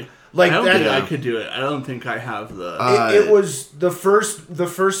 Really? Like, I don't think I could do it. I don't think I have the... It was... The first,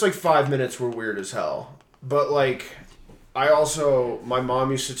 like, 5 minutes were weird as hell. But, like... my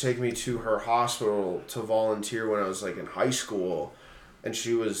mom used to take me to her hospital to volunteer when I was like in high school, and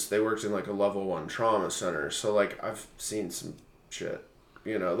they worked in like a level 1 trauma center. So like I've seen some shit,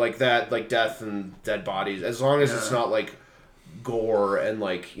 like that, like death and dead bodies. As long as it's not like gore and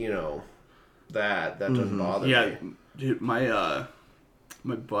like, that doesn't bother me. Yeah, dude, my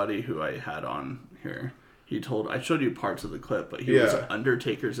buddy who I had on here, I showed you parts of the clip, but he was an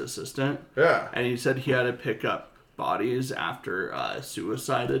Undertaker's assistant. Yeah. And he said he had to pick up bodies after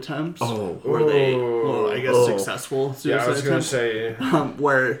suicide attempts. Successful suicide attempts. Yeah, I was going to say.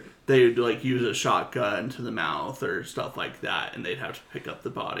 Where they would like use a shotgun to the mouth or stuff like that, and they'd have to pick up the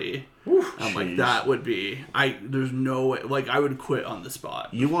body. Like that would be, there's no way, like I would quit on the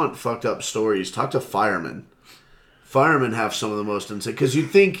spot. You want fucked up stories? Talk to firemen. Firemen have some of the most insane, because you'd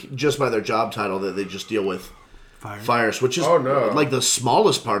think just by their job title that they just deal with fires, which is like the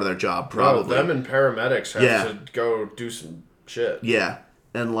smallest part of their job, probably. No, them and paramedics have to go do some shit. Yeah.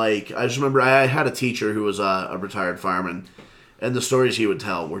 And like, I just remember I had a teacher who was a retired fireman, and the stories he would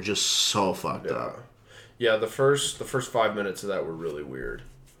tell were just so fucked up. Yeah, the first 5 minutes of that were really weird.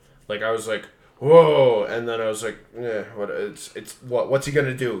 Like, I was like, whoa, and then I was like, what's he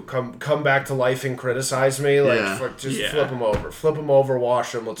gonna do? Come back to life and criticize me? Like, flip him over,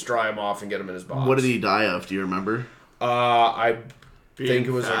 wash him, let's dry him off and get him in his box. What did he die of? Do you remember? I think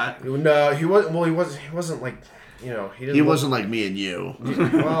it was fat. He wasn't like, he didn't. He wasn't like me and you.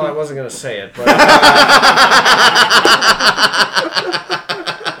 Well, I wasn't gonna say it, but.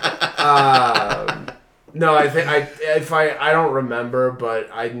 No, I think I don't remember, but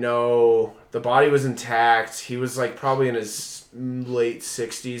I know the body was intact. He was like probably in his late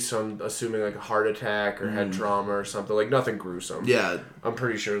 60s, so I'm assuming like a heart attack or head trauma or something. Like nothing gruesome. Yeah, I'm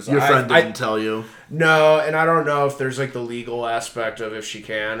pretty sure. It was, your friend didn't tell you. No, and I don't know if there's like the legal aspect of if she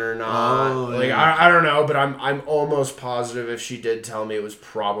can or not. Oh, like yeah. I don't know, but I'm almost positive if she did tell me it was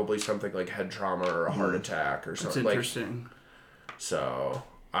probably something like head trauma or a heart attack or something. That's interesting. Like, so.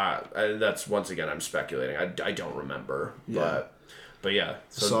 That's once again I'm speculating. I don't remember, but yeah.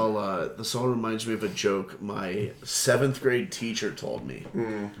 So this all reminds me of a joke my 7th grade teacher told me.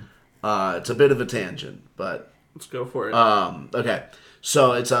 It's a bit of a tangent, but let's go for it. Okay,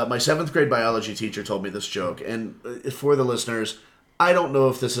 so it's my 7th grade biology teacher told me this joke, and for the listeners, I don't know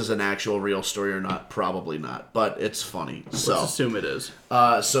if this is an actual real story or not. Probably not, but it's funny. Let's assume it is.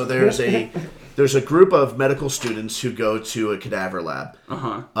 So there's a group of medical students who go to a cadaver lab.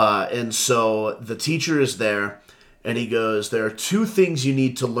 And so the teacher is there, and he goes, there are 2 things you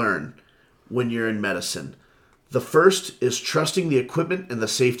need to learn when you're in medicine. The first is trusting the equipment and the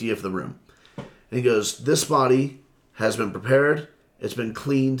safety of the room. And he goes, this body has been prepared. It's been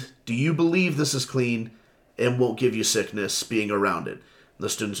cleaned. Do you believe this is clean and won't give you sickness being around it? And the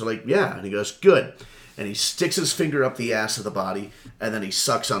students are like, yeah. And he goes, good. And he sticks his finger up the ass of the body, and then he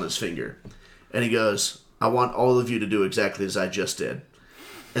sucks on his finger. And he goes, I want all of you to do exactly as I just did.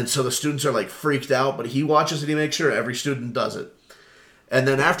 And so the students are like freaked out, but he watches and he makes sure every student does it. And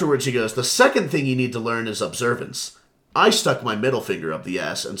then afterwards he goes, the second thing you need to learn is observance. I stuck my middle finger up the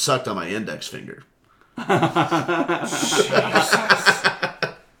ass and sucked on my index finger.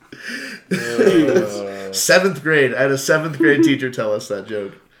 7th grade. I had a 7th grade teacher tell us that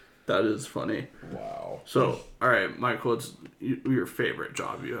joke. That is funny. Wow. So, all right, Michael, what's your favorite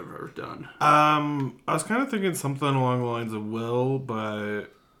job you have ever done? I was kind of thinking something along the lines of Will, but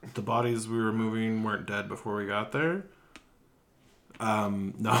the bodies we were moving weren't dead before we got there.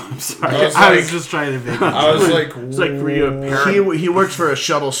 No, I'm sorry. I was just trying to think. I was like, it's like were you a parent? He worked for a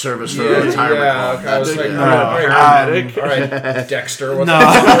shuttle service for a retirement home. Okay, I was like, paramedic. All right, Dexter. What no. the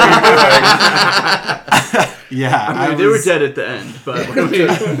fuck are you doing? Yeah, I mean, they were dead at the end, but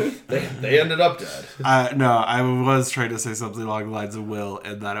they ended up dead. No, I was trying to say something along the lines of Will,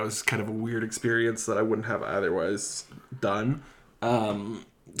 and that it was kind of a weird experience that I wouldn't have otherwise done.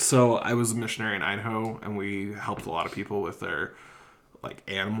 So I was a missionary in Idaho, and we helped a lot of people with their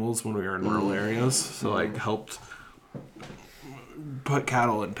animals when we were in rural areas. So helped put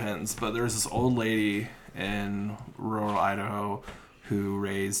cattle in pens. But there was this old lady in rural Idaho who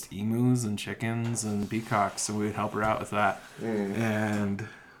raised emus and chickens and peacocks, and we would help her out with that. And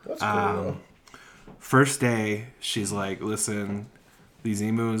that's cool. First day, she's like, "Listen, these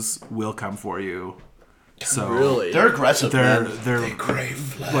emus will come for you." So really, they're aggressive. They crave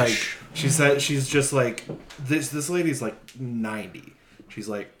flesh. She said she's just like this lady's 90. She's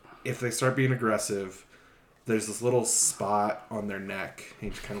like, if they start being aggressive, there's this little spot on their neck, and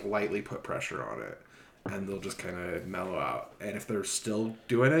you just kind of lightly put pressure on it, and they'll just kind of mellow out. And if they're still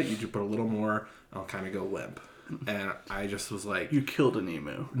doing it, you just put a little more, and I'll kind of go limp. and I just was like, You killed an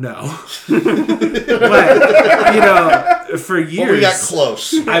emu. no. But, for years... Well, we got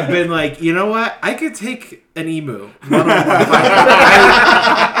close. I've been like, you know what? I could take an emu one-on-one.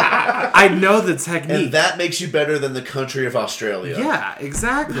 I know the technique. And that makes you better than the country of Australia. Yeah,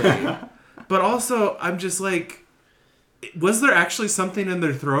 exactly. But also, I'm just like, was there actually something in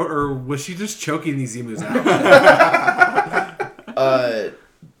their throat, or was she just choking these emus out?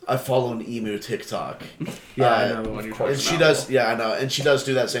 I follow an emu TikTok. Yeah, I know the one you're talking And she about. does, yeah, I know. And she does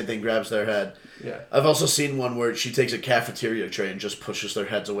do that same thing, grabs their head. Yeah. I've also seen one where she takes a cafeteria tray and just pushes their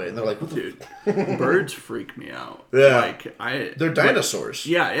heads away. And they're like, what the... Dude, birds freak me out. Yeah. Like, They're dinosaurs.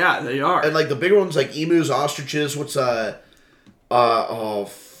 Yeah, they are. And like the bigger ones, like emus, ostriches, oh,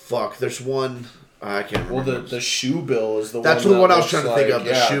 fuck. There's one... I can't remember. Well, the shoebill is the That's one the one I was looks trying to think of,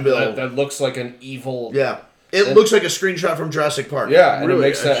 the shoebill. That looks like an evil... Yeah. It looks like a screenshot from Jurassic Park. Yeah, and Really, it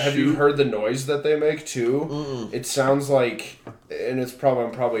makes a that... Have you shoe? heard the noise that they make, too? Mm-mm. It sounds like... And it's probably...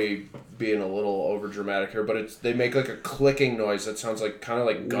 I'm probably being a little over dramatic here, but they make like a clicking noise that sounds like kind of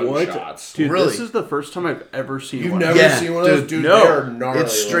like gunshots. Dude, Really? this is the first time I've ever seen You've one. never Yeah, seen one of those? Dude, no. they're gnarly. It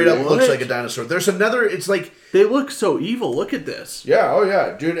straight up looking. looks What? like a dinosaur. There's another... It's like... They look so evil. Look at this. Yeah, oh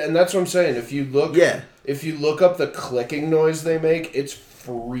yeah, dude, and that's what I'm saying. If you look... Yeah. If you look up the clicking noise they make, it's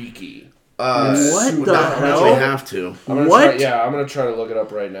freaky. What super the gnarly. hell? We have to. I'm gonna What? I'm gonna try to look it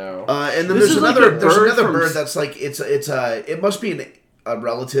up right now. And then This there's is like another a bird from- bird that's like it must be a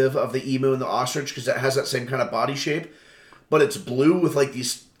relative of the emu and the ostrich because it has that same kind of body shape, but it's blue with like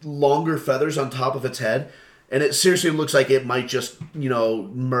these longer feathers on top of its head, and it seriously looks like it might just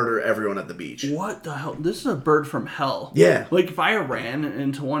murder everyone at the beach. What the hell? This is a bird from hell. Yeah. Like, if I ran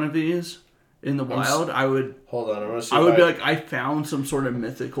into one of these in the wild, I would... Hold on, I'm gonna see. I would be like, I found some sort of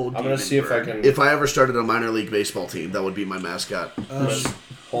mythical demon I'm gonna see if I bird. can. If I ever started a minor league baseball team, that would be my mascot.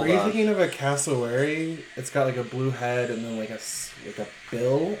 Hold Were you on. thinking of a cassowary? It's got like a blue head and then like a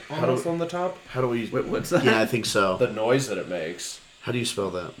bill almost on the top. How do we? Wait, what's that? Yeah, I think so. The noise that it makes. How do you spell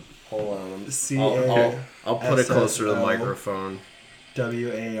that? Hold on. I'll put it closer to the microphone.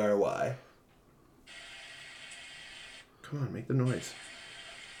 WARY. Come on, make the noise.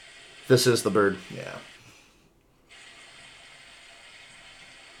 This is the bird. Yeah.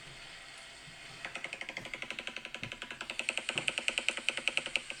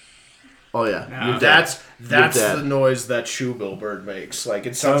 Oh yeah, Nah. you're dead. That's dead. the noise that shoebill bird makes. Like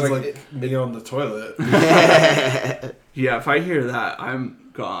it sounds Sounds like, like me on the toilet. Yeah, if I hear that, I'm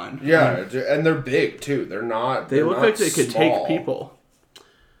gone. yeah, and they're big too. They're not. They they're look not like they could small. take people.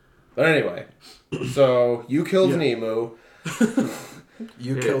 But anyway, so you killed an emu.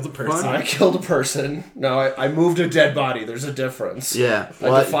 You Yeah, killed a person. I killed a person. No, I moved a dead body. There's a difference. Yeah. I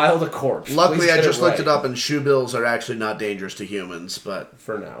Well, defiled a corpse. luckily, Please I get just looked right. it up, and shoebills are actually not dangerous to humans. But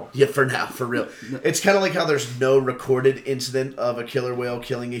For now. yeah, for now, for real, it's kind of like how there's no recorded incident of a killer whale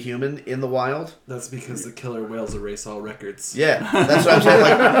killing a human in the wild. That's because the killer whales erase all records. Yeah, that's what I'm saying.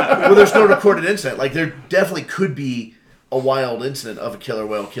 Like, well, there's no recorded incident. Like, there definitely could be a wild incident of a killer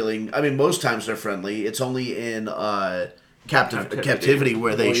whale killing. I mean, most times they're friendly. It's only in captivity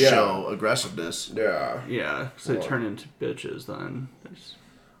where they Well, yeah. show aggressiveness. Yeah. Yeah, because they turn into bitches then.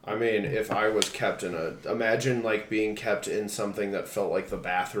 I mean, if I was kept imagine like being kept in something that felt like the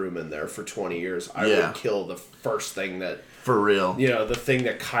bathroom in there for 20 years. I Yeah. would kill the first thing that, For real. the thing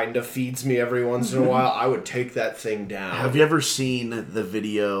that kind of feeds me every once in a while. I would take that thing down. Have you ever seen the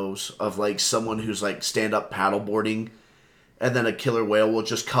videos of like someone who's like stand up paddleboarding, and then a killer whale will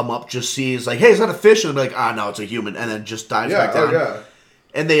just come up, just sees like, hey, is that a fish? And they'll be like, no, it's a human, and then just dives back down. yeah.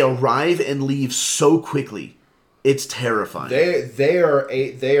 And they arrive and leave so quickly, it's terrifying. They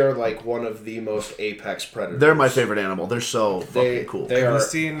are like one of the most apex predators. They're my favorite animal. They're so fucking cool. They Have are. you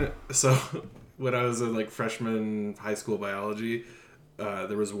seen? So, when I was in like freshman high school biology,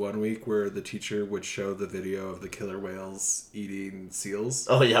 there was one week where the teacher would show the video of the killer whales eating seals.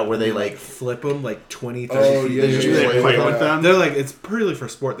 Oh yeah, where they like flip them like 20, 30 Oh, feet. yeah, in the yeah, air. yeah, Play yeah. with them. They're like, it's purely for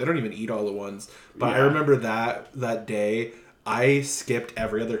sport. They don't even eat all the ones. But I Yeah. remember that day, I skipped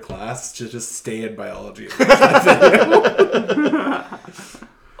every other class to just stay in biology.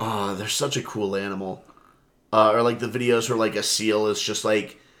 oh, they're such a cool animal. Or like the videos where like a seal is just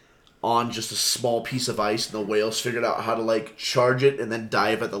like on just a small piece of ice, and the whales figured out how to like charge it and then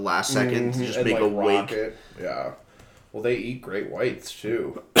dive at the last second to just and, make like, a rock wake. it. Yeah. Well, they eat great whites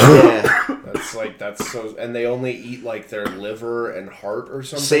too. Yeah. That's so, and they only eat like their liver and heart or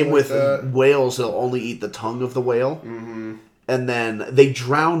something. Same like with that. whales; they'll only eat the tongue of the whale, and then they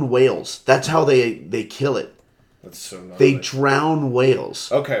drown whales. That's how they kill it. That's so gnarly. They drown whales.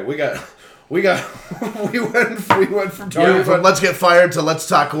 Okay, we got we went from talking about let's get fired to let's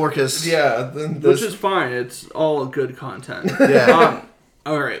talk orcas. Which is fine. It's all good content. Yeah.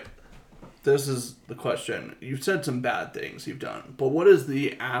 All right. This is the question. You've said some bad things you've done, but what is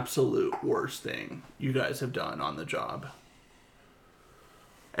the absolute worst thing you guys have done on the job?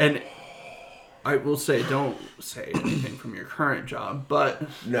 And I will say, don't say anything from your current job, but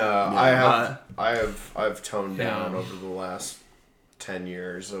no, I've toned down over the last 10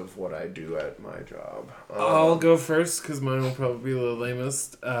 years of what I do at my job. I'll go first because mine will probably be the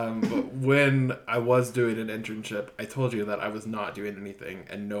lamest. But when I was doing an internship, I told you that I was not doing anything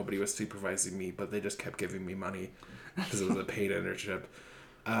and nobody was supervising me, but they just kept giving me money because it was a paid internship.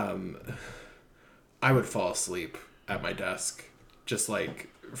 I would fall asleep at my desk just like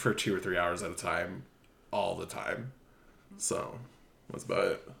for 2 or 3 hours at a time, all the time. So that's about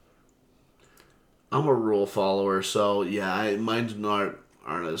it. I'm a rule follower, so yeah, mine's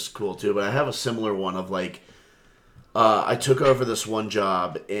aren't as cool too. But I have a similar one of like, I took over this one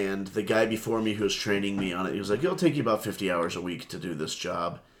job, and the guy before me who was training me on it, he was like, "It'll take you about 50 hours a week to do this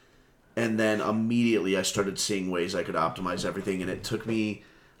job." And then immediately I started seeing ways I could optimize everything, and I took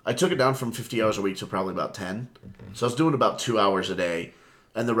it down from 50 hours a week to probably about 10. So I was doing about 2 hours a day,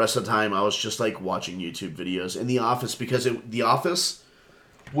 and the rest of the time I was just like watching YouTube videos in the office because the office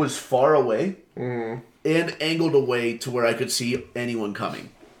was far away and angled away to where I could see anyone coming.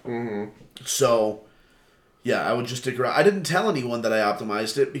 So, yeah, I would just stick around. I didn't tell anyone that I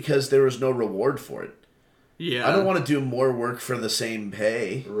optimized it because there was no reward for it. Yeah. I don't want to do more work for the same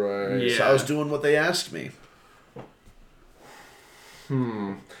pay. Right. Yeah. So I was doing what they asked me.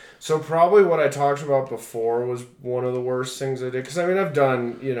 So probably what I talked about before was one of the worst things I did. Because, I mean, I've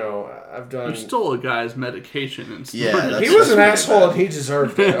done... You stole a guy's medication and stuff. Yeah, he was an asshole and he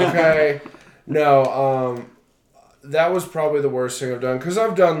deserved it, okay? No, that was probably the worst thing I've done. Because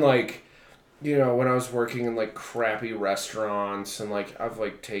I've done, like, when I was working in, like, crappy restaurants and, like, I've,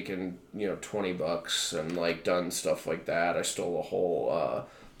 like, taken, $20 and, like, done stuff like that. I stole a whole,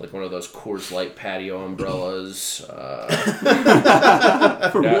 like, one of those Coors Light patio umbrellas.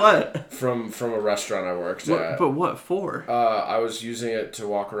 For what? From a restaurant I worked at. But what for? I was using it to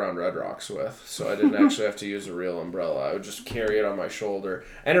walk around Red Rocks with, so I didn't actually have to use a real umbrella. I would just carry it on my shoulder.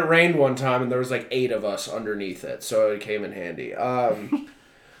 And it rained one time, and there was like 8 of us underneath it, so it came in handy.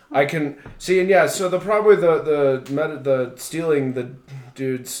 I can see, and yeah. So the stealing the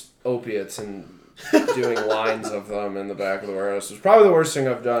dude's opiates and doing lines of them in the back of the warehouse was probably the worst thing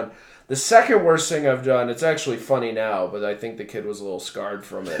I've done. The second worst thing I've done, it's actually funny now, but I think the kid was a little scarred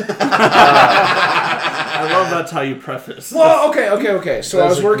from it. I love that's how you preface. Well, okay. So I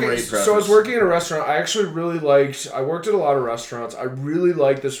was working in a restaurant. I actually really I worked at a lot of restaurants. I really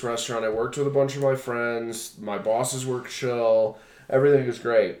liked this restaurant. I worked with a bunch of my friends. My bosses were chill. Everything was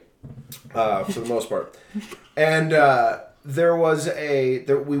great, for the most part. And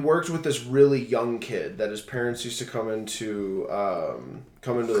we worked with this really young kid that his parents used to come into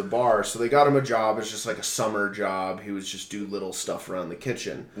the bar, so they got him a job. It's just like a summer job. He would just do little stuff around the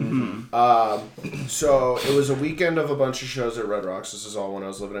kitchen. So it was a weekend of a bunch of shows at Red Rocks. This is all when I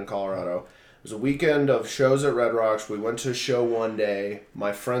was living in Colorado. It was a weekend of shows at Red Rocks. We went to a show one day.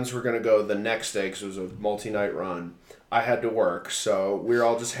 My friends were going to go the next day because it was a multi-night run. I had to work, so we were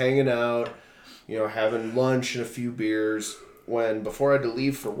all just hanging out, having lunch and a few beers. Before I had to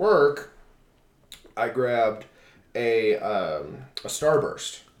leave for work, I grabbed a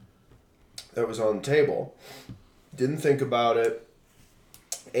Starburst that was on the table. Didn't think about it.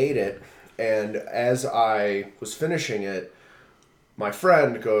 Ate it. And as I was finishing it, my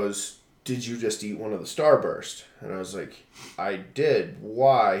friend goes, "Did you just eat one of the Starburst?" And I was like, "I did.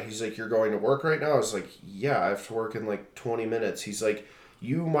 Why?" He's like, "You're going to work right now?" I was like, "Yeah, I have to work in like 20 minutes. He's like,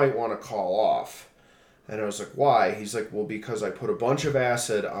 "You might want to call off." And I was like, "Why?" He's like, "Well, because I put a bunch of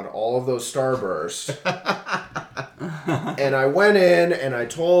acid on all of those Starbursts." And I went in and I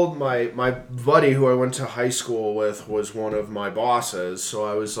told my buddy who I went to high school with was one of my bosses.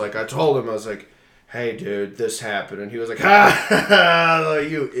 So I told him, I was like, "Hey, dude, this happened." And he was like, "Ha,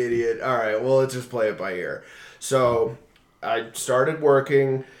 you idiot. All right, well, let's just play it by ear." So I started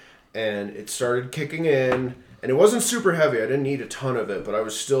working and it started kicking in. And it wasn't super heavy. I didn't eat a ton of it, but I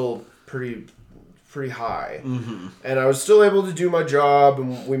was still pretty high. And I was still able to do my job,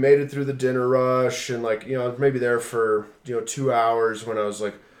 and we made it through the dinner rush, and maybe there for 2 hours when I was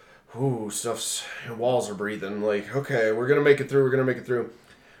like, "Ooh, walls are breathing, like, okay, we're gonna make it through.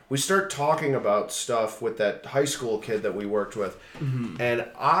 We start talking about stuff with that high school kid that we worked with, and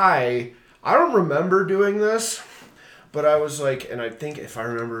I don't remember doing this, but I was like, and I think if I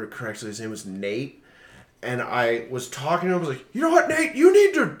remember correctly, his name was Nate. And I was talking to him. I was like, you know what, Nate? You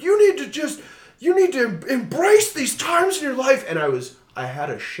need to embrace these times in your life. And I had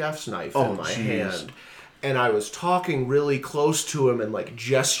a chef's knife in my hand. And I was talking really close to him and like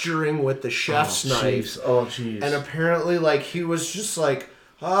gesturing with the chef's knife. Oh, jeez. And apparently, like, he was just like,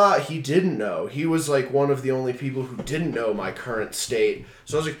 he didn't know. He was like one of the only people who didn't know my current state.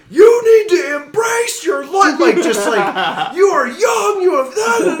 So I was like, you need to embrace your life. Like, just like, you are young, you have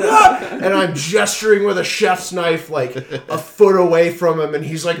that. And I'm gesturing with a chef's knife, like, a foot away from him. And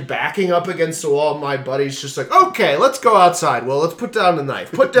he's like backing up against the wall. My buddy's just like, okay, let's go outside. Well, let's put down the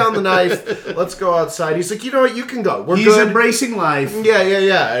knife. Put down the knife. Let's go outside. He's like, you know what? You can go. He's good. Embracing life.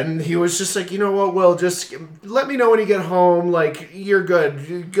 Yeah. And he was just like, you know what? Well, just let me know when you get home. Like, you're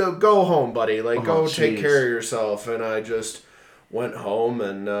good. Go home, buddy. Like, go take care of yourself. And I just went home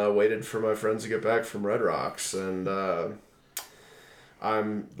and waited for my friends to get back from Red Rocks. And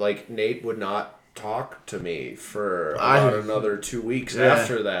I'm like, Nate would not talk to me for about another 2 weeks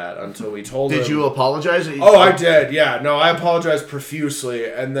after that until we told him. Did you apologize? Oh, I did. Yeah. No, I apologized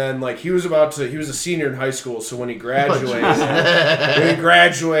profusely. And then, like, he was a senior in high school. So when he graduated,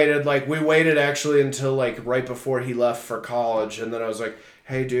 like, we waited actually until, like, right before he left for college. And then I was like,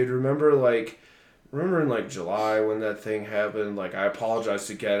 hey, dude, remember in, like, July when that thing happened? Like, I apologized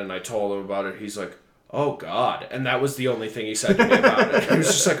again, and I told him about it. He's like, oh, God. And that was the only thing he said to me about it. He was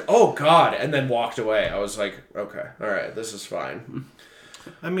just like, oh, God, and then walked away. I was like, okay, all right, this is fine.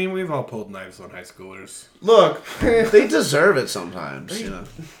 I mean, we've all pulled knives on high schoolers. Look, they deserve it sometimes.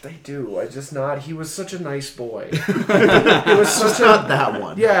 They do. He was such a nice boy. He was such not that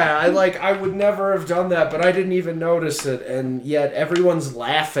one. Yeah, I would never have done that, but I didn't even notice it, and yet everyone's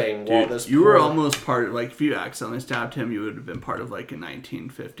laughing while this. You were almost part of, like, if you accidentally stabbed him, you would have been part of, like, a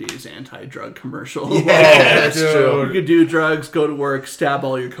 1950s anti-drug commercial. Yeah, that's true. You could do drugs, go to work, stab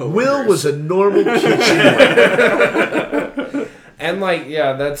all your coworkers. Will was a normal kitchen. And, like,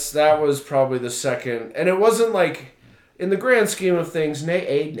 yeah, that was probably the second. And it wasn't, like, in the grand scheme of things,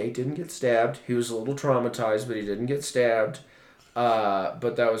 Nate didn't get stabbed. He was a little traumatized, but he didn't get stabbed.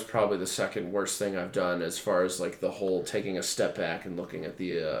 But that was probably the second worst thing I've done as far as, like, the whole taking a step back and looking at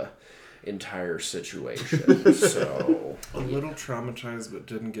the entire situation. So a little traumatized but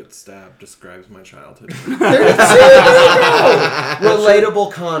didn't get stabbed describes my childhood. there you go.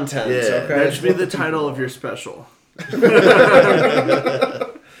 Relatable content. Yeah, okay? That should be the title of your special.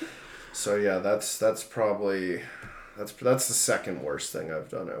 So yeah, that's probably the second worst thing I've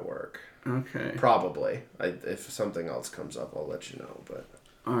done at work. Okay. Probably. If something else comes up, I'll let you know. But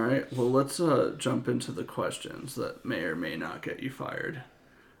all right. Well, let's jump into the questions that may or may not get you fired.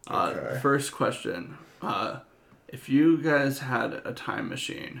 Okay. First question: if you guys had a time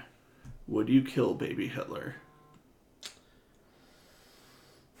machine, would you kill baby Hitler?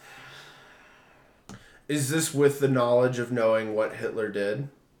 Is this with the knowledge of knowing what Hitler did?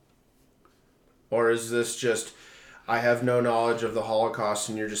 Or is this just, I have no knowledge of the Holocaust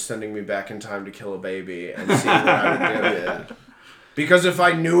and you're just sending me back in time to kill a baby and see what I would do? Yeah. Because if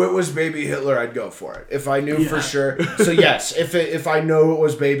I knew it was baby Hitler, I'd go for it. If I knew for sure. So yes, if I know it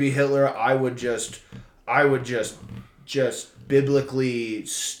was baby Hitler, I would just biblically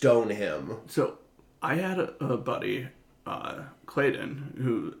stone him. So I had a buddy, Clayton,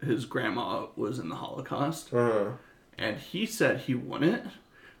 who his grandma was in the Holocaust, and he said he wouldn't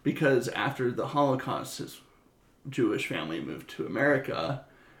because after the Holocaust, his Jewish family moved to America,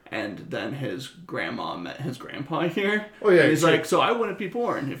 and then his grandma met his grandpa here. Oh yeah, and he's like, so I wouldn't be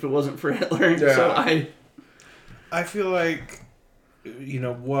born if it wasn't for Hitler. Yeah. So I feel like, you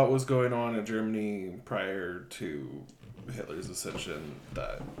know, what was going on in Germany prior to Hitler's ascension,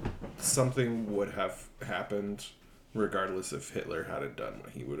 that something would have happened regardless if Hitler hadn't done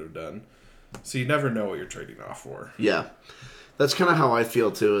what he would have done. So you never know what you're trading off for. Yeah. That's kind of how I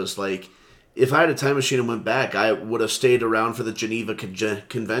feel, too, is like, if I had a time machine and went back, I would have stayed around for the Geneva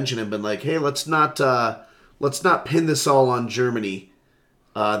Convention and been like, hey, let's not pin this all on Germany.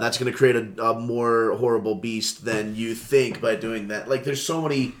 That's going to create a more horrible beast than you think by doing that. Like, there's so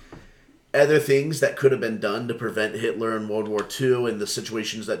many other things that could have been done to prevent Hitler in World War II and the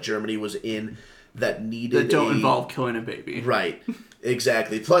situations that Germany was in that needed that don't involve killing a baby. Right.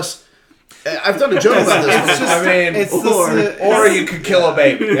 Exactly. Plus, I've done a joke about this. Or you could kill a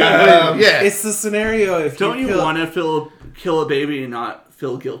baby. Yeah. It's the scenario. If don't you want to kill a baby and not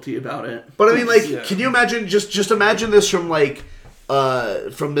feel guilty about it? But I mean, like, can you imagine? Just imagine this from like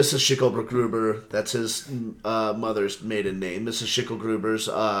from Mrs. Schicklgruber. That's his mother's maiden name. Mrs. Schicklgruber's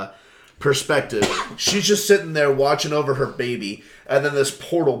perspective. She's just sitting there watching over her baby, and then this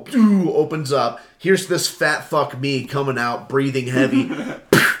portal opens up. Here's this fat fuck me coming out, breathing heavy.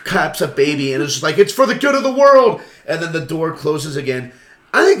 caps a baby and is just like, it's for the good of the world. And then the door closes again.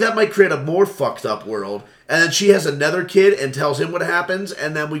 I think that might create a more fucked up world. And then she has another kid and tells him what happens,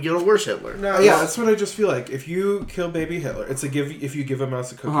 and then we get a worse Hitler. No, yeah, that's what I just feel like. If you kill baby Hitler, it's a give. If you give a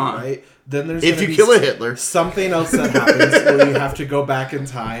mouse a cookie, right? Then there's if you kill a Hitler, something else that happens where you have to go back in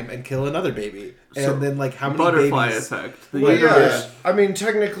time and kill another baby, and then like how many butterfly babies? effect. Well, yeah, I mean,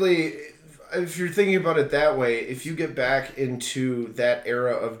 technically, if you're thinking about it that way, if you get back into that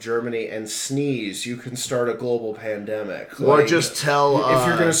era of Germany and sneeze, you can start a global pandemic. Or Like, just tell... if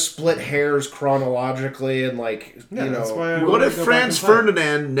you're going to split hairs chronologically and, like, Yeah, you that's know... why I What wanna if go Franz back in time.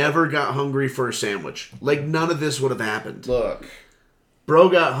 Ferdinand never got hungry for a sandwich? Like, none of this would have happened. Look. Bro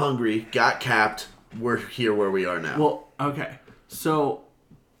got hungry, got capped, we're here where we are now. Well, okay. So,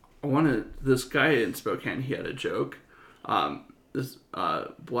 this guy in Spokane, he had a joke. This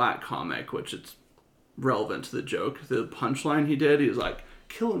black comic, which it's relevant to the joke. The punchline he did, he was like,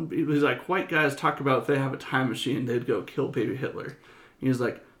 he's like, white guys talk about if they have a time machine, they'd go kill baby Hitler. He was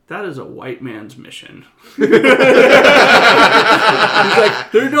like, that is a white man's mission. He's like,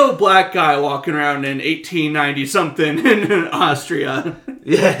 there's no black guy walking around in 1890 something in Austria.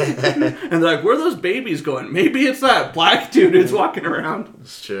 yeah. And they're like, where are those babies going? Maybe it's that black dude who's walking around.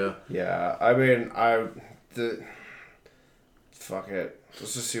 It's true. Yeah, I mean, fuck it.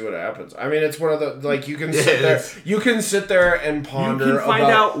 Let's just see what happens. I mean, it's one of the, like, you can sit there. You can sit there and ponder. You can find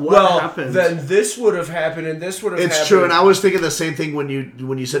out what happens. Then this would have happened, and this would have happened. It's true, and I was thinking the same thing when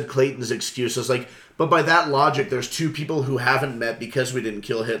you said Clayton's excuse. I was like, but by that logic, there's two people who haven't met because we didn't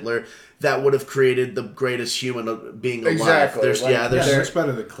kill Hitler that would have created the greatest human being alive. Exactly. There's, Like, there's Much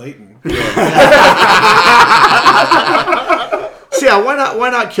better than Clayton. So yeah, why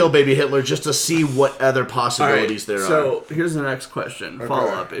not kill baby Hitler just to see what other possibilities there are? So here's the next question. Okay. Follow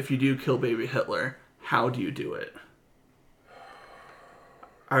up. If you do kill baby Hitler, how do you do it?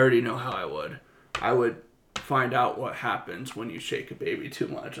 I already know how I would. I would find out what happens when you shake a baby too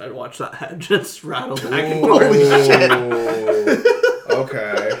much. I'd watch that head just rattle back and forth. Holy shit.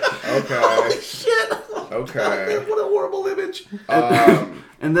 Okay. Holy shit. Okay. What a horrible image.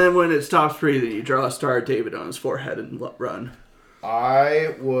 And then when it stops breathing, you draw a Star of David on his forehead and run.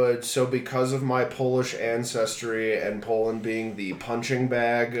 I would, so because of my Polish ancestry and Poland being the punching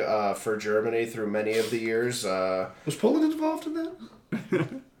bag for Germany through many of the years. Was Poland involved in that?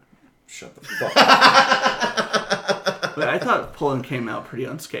 Shut the fuck up. But I thought Poland came out pretty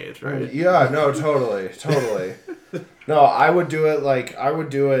unscathed, right? Yeah, no, totally. No, I would do it I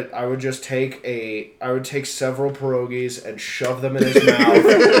would just take several pierogies and shove them in his mouth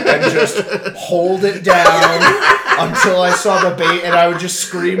and just hold it down until I saw the bait, and I would just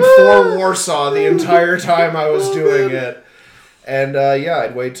scream for Warsaw the entire time I was doing it. And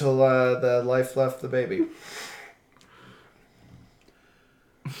I'd wait till the life left the baby.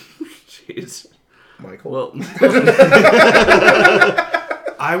 Jeez. Michael? Well,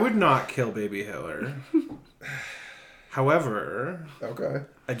 I would not kill baby Hitler. However, Okay.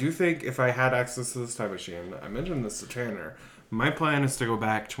 I do think if I had access to this time machine, I mentioned this to Tanner, my plan is to go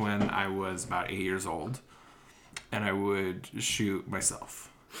back to when I was about 8 years old, and I would shoot myself.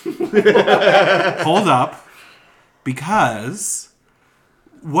 Hold up, because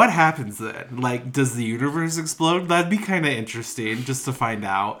what happens then? Like, does the universe explode? That'd be kind of interesting just to find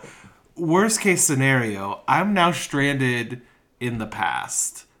out. Worst case scenario, I'm now stranded in the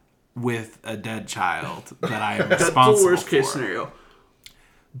past with a dead child that I am responsible for. that's the worst case scenario.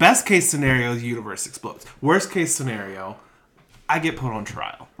 Best case scenario, the universe explodes. Worst case scenario, I get put on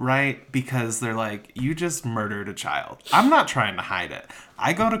trial, right? Because they're like, you just murdered a child. I'm not trying to hide it.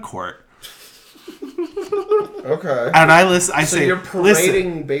 I go to court. Okay. And I listen. I So say, you're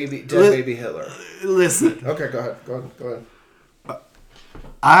parading dead baby Hitler. Listen. Okay, go ahead.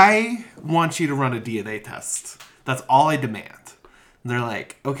 I want you to run a DNA test. That's all I demand. And they're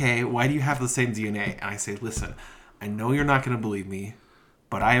like, okay, why do you have the same DNA? And I say, listen, I know you're not going to believe me,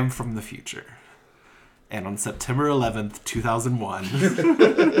 but I am from the future. And on September 11th, 2001,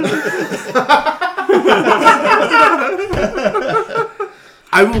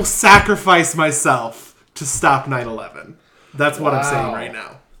 I will sacrifice myself to stop 9/11. That's what I'm saying right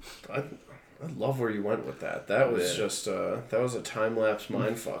now. I love where you went with that. That was just that was a time-lapse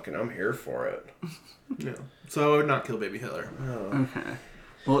mindfuck, and I'm here for it. Yeah. So I would not kill baby Hitler. Okay.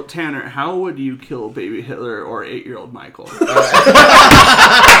 Well, Tanner, how would you kill baby Hitler or 8-year-old Michael?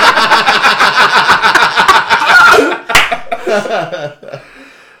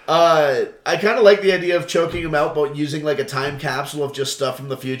 I kind of like the idea of choking him out, but using like a time capsule of just stuff from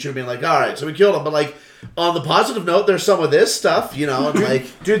the future, being like, all right, so we killed him. But like on the positive note, there's some of this stuff, you know, and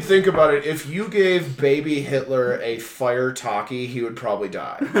like, Dude, think about it. If you gave baby Hitler a fire talkie, he would probably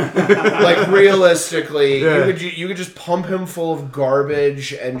die. Like realistically, you could just pump him full of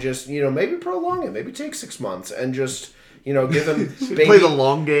garbage and just, you know, maybe prolong it, maybe take 6 months and just, you know, give him play the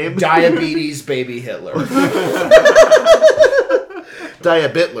long game. Diabetes baby Hitler.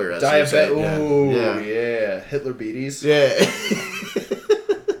 Diabitler, as you say. Ooh, yeah. Hitler beaties. Yeah.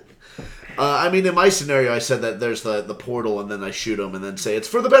 I mean, in my scenario, I said that there's the portal, and then I shoot him, and then say it's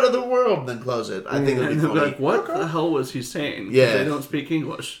for the better of the world, and then close it. I think it'd be funny. Like, what the hell was he saying? Yeah, they don't speak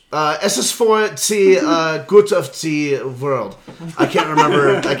English. Es ist für die gut of the world. I can't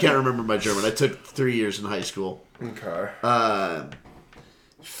remember my German. I took 3 years in high school. Okay.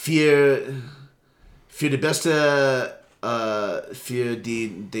 Für die beste für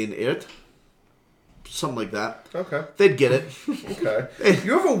den Erd. Something like that. Okay. They'd get it. Okay.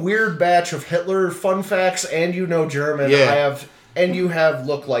 You have a weird batch of Hitler fun facts, and you know German. Yeah. You have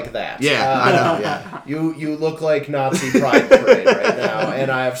look like that. Yeah, I know. Yeah. You look like Nazi Pride Parade right now, and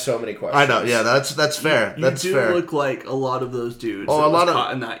I have so many questions. I know. Yeah, that's fair. That's you fair. look like a lot of those dudes. Oh, that a lot was of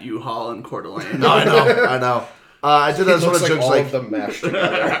caught in that U-Haul in Coeur d'Alene. No, I know. I did that as one of the jokes. All Like of them mashed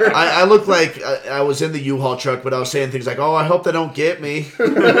together. I look like I was in the U-Haul truck, but I was saying things like, "Oh, I hope they don't get me."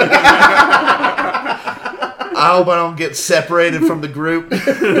 I hope I don't get separated from the group.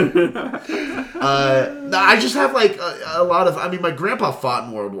 I just have like a lot of. I mean, my grandpa fought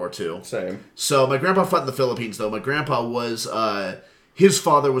in World War II. Same. So my grandpa fought in the Philippines, though. My grandpa was his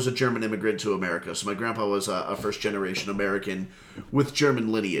father was a German immigrant to America. So my grandpa was a first generation American with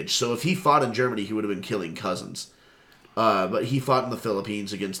German lineage. So if he fought in Germany, he would have been killing cousins. But he fought in the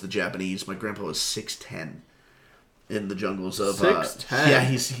Philippines against the Japanese. My grandpa was 6'10" in the jungles of 6'10". Yeah,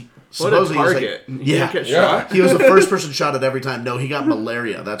 What a supposedly target! Like, You can't get shot. he was the first person shot at every time. No, he got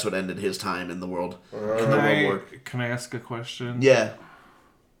malaria. That's what ended his time in the world. Can I ask a question? Yeah,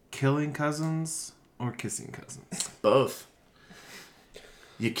 Killing cousins or kissing cousins? both.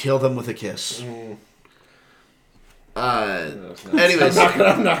 You kill them with a kiss. Anyways,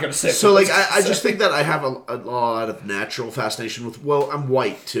 I'm not gonna say. so like I just think that I have a lot of natural fascination with. Well, I'm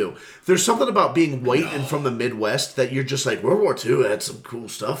white too. There's something about being white and from the Midwest that you're just like World War II had some cool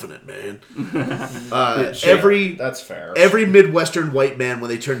stuff in it, man. That's fair. Every Midwestern white man when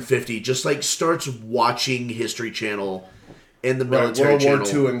they turn 50 just like starts watching History Channel and the military World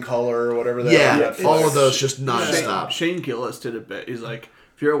channel. War II in color or whatever. All of those just nonstop. Shane Gillis did a bit. He's like,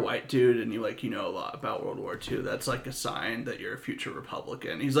 if you're a white dude and you know a lot about World War II, that's like a sign that you're a future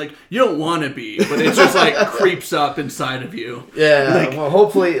Republican. He's like, you don't want to be, but it just like creeps up inside of you. Yeah, like, well,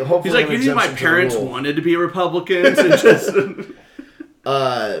 hopefully. He's like, you think my parents wanted to be Republicans? And just,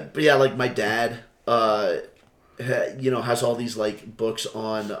 but yeah, like my dad, has all these like books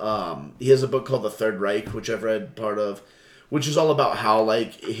on. He has a book called The Third Reich, which I've read part of, which is all about how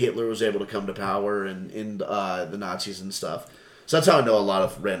like Hitler was able to come to power and the Nazis and stuff. So that's how I know a lot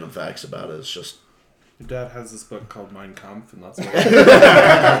of random facts about it. It's just Your dad has this book called Mein Kampf, and that's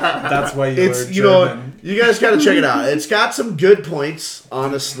why you learned German. You guys got to check it out. It's got some good points,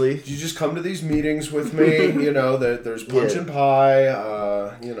 honestly. You just come to these meetings with me. There's punch and pie.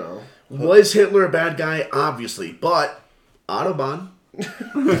 Was Hitler a bad guy? Obviously, but Autobahn.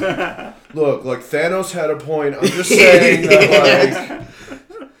 Look, like Thanos had a point. I'm just saying that, like.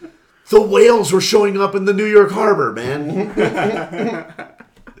 The whales were showing up in the New York Harbor, man.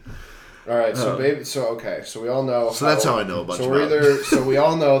 All right, so we all know. So that's how I know a bunch so about it. So we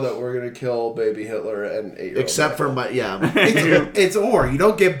all know that we're gonna kill baby Hitler and 8-year-old. Except for It's or you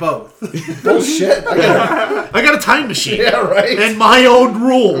don't get both. Bullshit. I got a time machine. Yeah, right. And my own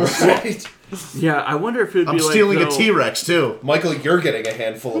rules. Right. yeah, I wonder if it'd be I'm like stealing a T-Rex too. Michael, you're getting a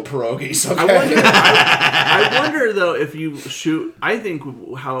handful of pierogies. Okay. I wonder though if you shoot. I think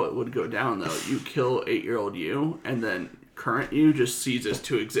how it would go down though. You kill 8-year-old you, and then current you just ceases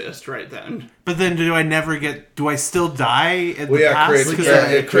to exist right then. But then do I still die in the Yeah, past?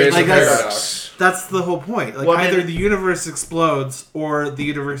 it creates a paradox. That's the whole point. Like, Well, either the universe explodes or the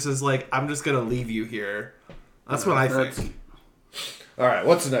universe is like, I'm just going to leave you here. That's what I think. All right,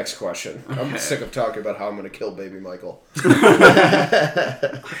 what's the next question? I'm sick of talking about how I'm going to kill baby Michael. I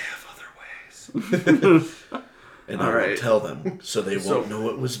have other ways. And I will tell them so they won't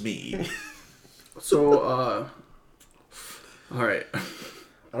know it was me. So, all right.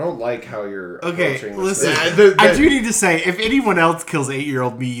 I don't like how you're Okay, approaching this. listen. I do need to say, if anyone else kills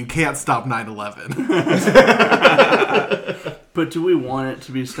 8-year-old me, you can't stop 9/11. But do we want it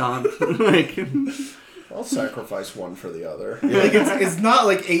to be stopped? Like, I'll sacrifice one for the other. Like it's not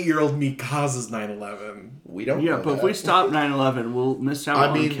like 8-year-old me causes 9/11. We don't. Yeah, know but if that. we stop 9/11, we'll miss out I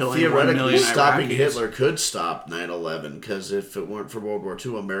on mean, killing 1 theoretically, million stopping Iraqis. Hitler could stop 9/11 because if it weren't for World War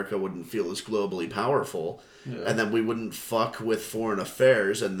II, America wouldn't feel as globally powerful, and then we wouldn't fuck with foreign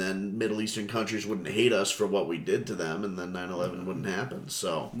affairs, and then Middle Eastern countries wouldn't hate us for what we did to them, and then 9/11 wouldn't happen.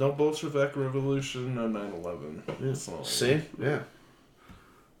 So No Bolshevik revolution, no 9/11. So, see, yeah.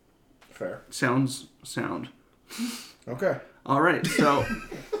 Fair. Sounds sound. Okay. All right, so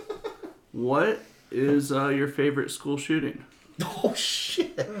what is your favorite school shooting? Oh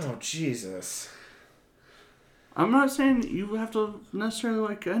shit! Oh Jesus. I'm not saying you have to necessarily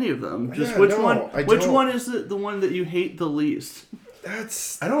like any of them. Just Yeah, which no, one? I Which don't. one is the one that you hate the least?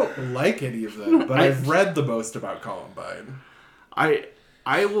 That's. I don't like any of them, but I've read the most about Columbine.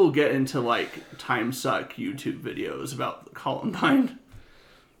 I will get into like time suck YouTube videos about Columbine.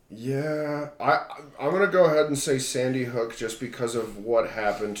 Yeah, I'm gonna go ahead and say Sandy Hook just because of what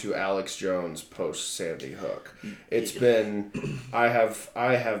happened to Alex Jones post Sandy Hook. It's been, I have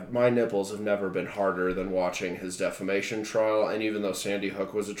my nipples have never been harder than watching his defamation trial, and even though Sandy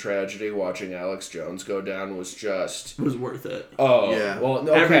Hook was a tragedy, watching Alex Jones go down was just. It was worth it. Oh Yeah. well,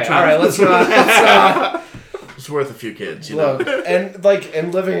 Every okay, time. all right, let's not. It's worth a few kids, you know. Look,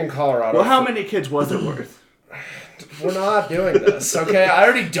 and living in Colorado. Well, how many kids was it worth? We're not doing this, okay? I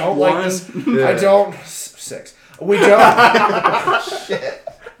already don't like One. this. Yeah. I don't. 6. We don't. Shit.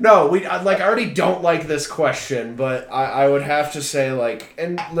 No, I already don't like this question, but I would have to say, like,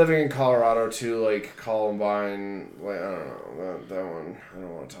 and living in Colorado too, like, Columbine, like, I don't know, that one, I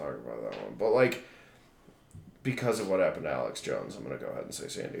don't want to talk about that one. But, like, because of what happened to Alex Jones, I'm going to go ahead and say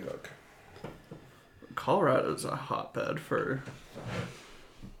Sandy Hook. Colorado's a hotbed for.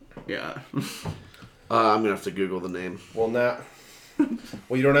 Yeah. I'm gonna have to Google the name. Well, well,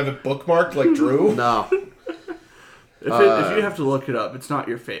 you don't have it bookmarked like Drew? No. If you have to look it up, it's not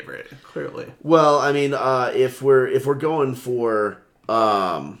your favorite, clearly. Well, I mean, if we're going for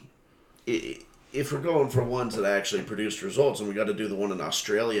if we're going for ones that actually produced results, and we got to do the one in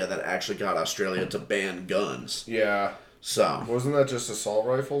Australia that actually got Australia to ban guns. Yeah. So Wasn't that just assault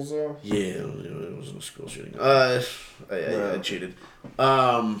rifles, though? yeah, it wasn't a school shooting. I cheated.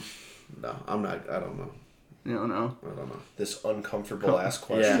 No, I'm not. I don't know. You don't know. I don't know. This uncomfortable ass Yeah,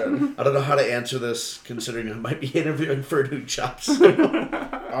 question. I don't know how to answer this, considering I might be interviewing for a new job.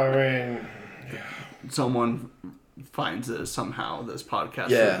 I mean, Someone finds this somehow. This podcast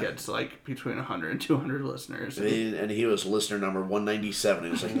gets like between 100 and 200 listeners. And he was listener number 197. He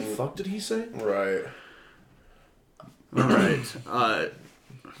was like, "The fuck did he say?" right. All right.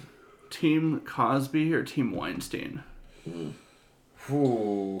 Team Cosby or Team Weinstein?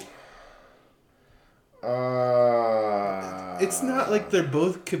 Ooh. It's not like they're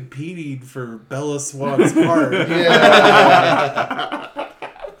both competing for Bella Swan's heart. Yeah.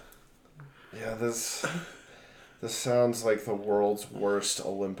 Yeah, this sounds like the world's worst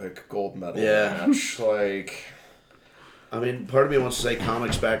Olympic gold medal match. Like, I mean, part of me wants to say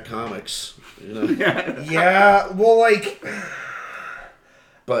comics back comics, you know. yeah, well, like,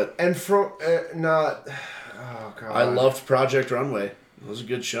 But and from not. Oh god. I loved Project Runway. It was a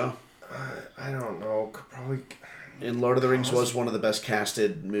good show. I don't know. Probably. And Lord of the Rings was one of the best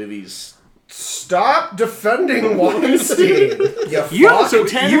casted movies. Stop defending Weinstein. So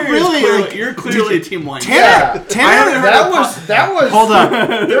Tanner you're clearly Team Weinstein. Yeah, Tanner, that was. Hold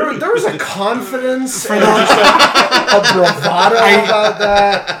on. There was a confidence and just a bravado about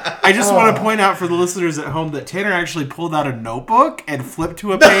that. I just want to point out for the listeners at home that Tanner actually pulled out a notebook and flipped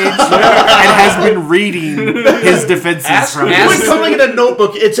to a page and has been reading his defenses from Quit it. calling it a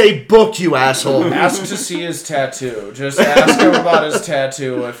notebook. It's a book, you asshole. Ask to see his tattoo. Just ask him about his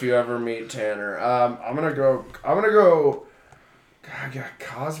tattoo if you ever meet Tanner. I'm gonna go. God,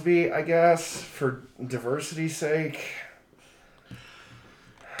 Cosby, I guess, for diversity's sake.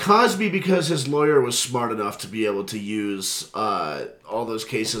 Cosby, because his lawyer was smart enough to be able to use all those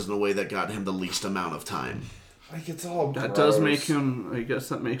cases in a way that got him the least amount of time. Like, it's all That gross. does make him. I guess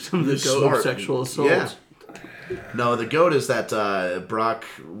that makes him the He's goat smart. of sexual assault. Yeah. No, the goat is that Brock.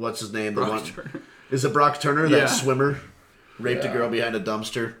 What's his name? Brock the one. Turner. Is it Brock Turner? Yeah. That swimmer raped a girl behind a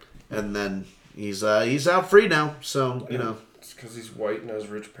dumpster, and then he's out free now. So you know, It's because he's white and has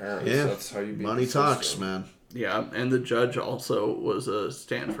rich parents. yeah, That's how you beat money the talks, system. man. Yeah, and the judge also was a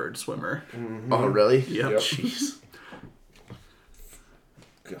Stanford swimmer. Oh, really? Yep. Jeez.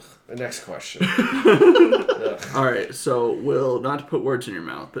 Ugh. The next question. All right, so Will, not to put words in your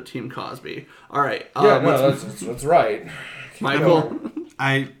mouth, but Team Cosby. All right, Yeah, no, that's right. Michael.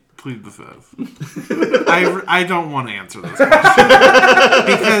 I plead the fifth. I don't want to answer those questions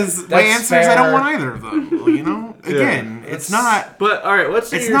because my answers I don't want either of them. You know, again, it's not. But all right, let's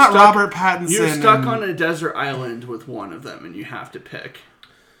say it's not stuck, Robert Pattinson. You're stuck on a desert island with one of them, and you have to pick.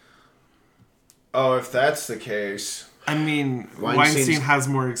 Oh, if that's the case. I mean, Weinstein has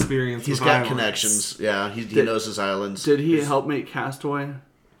more experience. He's with got islands. Connections. Yeah, he knows his islands. Did he help make Castaway?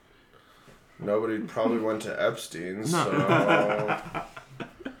 Nobody probably went to Epstein's. So.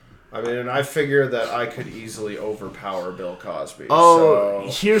 I mean, I figure that I could easily overpower Bill Cosby. Oh,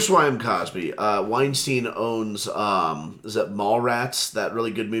 here's why I'm Cosby. Weinstein owns, is it Mallrats, that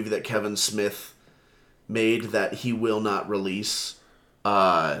really good movie that Kevin Smith made that he will not release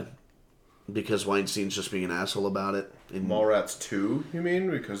because Weinstein's just being an asshole about it. Mallrats 2, you mean?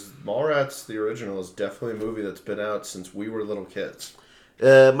 Because Mallrats, the original, is definitely a movie that's been out since we were little kids.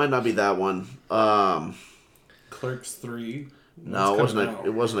 It might not be that one. Clerks 3. No,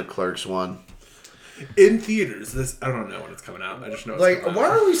 it wasn't a Clerks one. In theaters, I don't know when it's coming out. I just know it's Like, coming why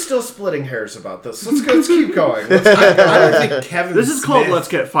out. are we still splitting hairs about this? Let's keep going. I don't think Kevin This is called Smith- Let's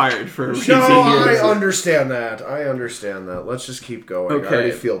Get Fired for No, PC I years. understand that. Let's just keep going. Okay. I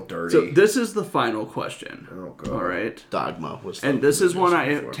already feel dirty. So this is the final question. Oh, God. All right. Dogma was the And this is one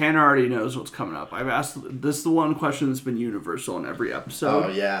before. Tanner already knows what's coming up. I've asked, this is the one question that's been universal in every episode. Oh,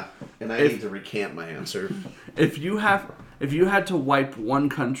 yeah. And I need to recant my answer. If you had to wipe one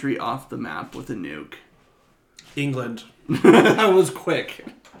country off the map with a nuke. England. That was quick.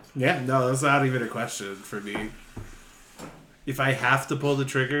 Yeah, no, that's not even a question for me. If I have to pull the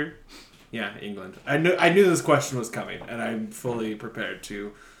trigger, yeah, England. I knew this question was coming, and I'm fully prepared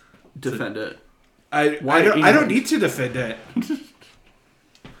to Defend it. I don't need to defend it.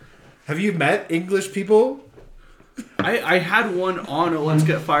 Have you met English people? I had one on a Let's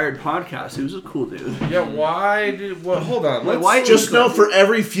Get Fired podcast. He was a cool dude. Yeah, why did... Well, hold on. Why Just know for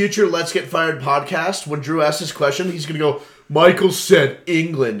every future Let's Get Fired podcast, when Drew asks this question, he's going to go, Michael said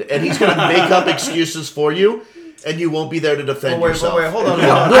England. And he's going to make up excuses for you, and you won't be there to defend yourself. Wait, hold on.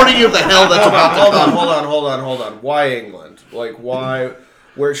 I'm warning you of the hell that's about to come. Hold on. Why England? Like, why...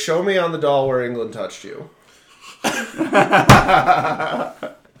 show me on the doll where England touched you.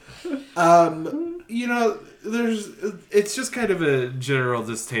 You know, it's just kind of a general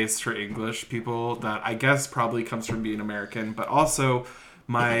distaste for English people that I guess probably comes from being American, but also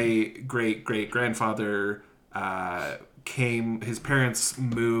my great-great-grandfather his parents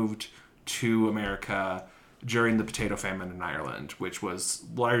moved to America during the potato famine in Ireland, which was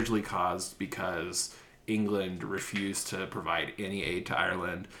largely caused because England refused to provide any aid to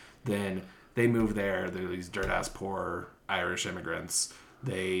Ireland. Then they moved there. They're these dirt-ass poor Irish immigrants.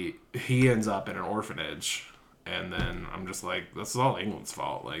 He ends up in an orphanage, and then I'm just like, this is all England's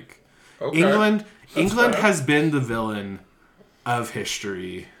fault. Like, Okay. England fair. has been the villain of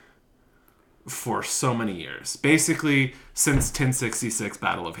history for so many years, basically since 1066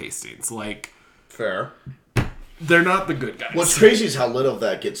 Battle of Hastings. Like, Fair. they're not the good guys. What's crazy is how little of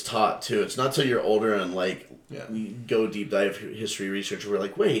that gets taught, too. It's not till you're older and, like, you go deep dive history research, we're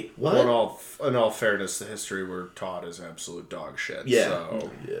like, wait, what? Well, in all fairness, the history we're taught is absolute dog shit. Yeah. So.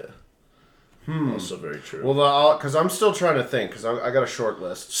 Yeah. Also very true. Well, because I'm still trying to think, because I got a short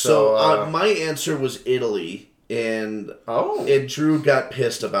list. So my answer was Italy, and Drew got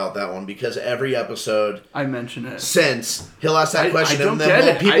pissed about that one because every episode I mention it. since he'll ask that I question, don't and then get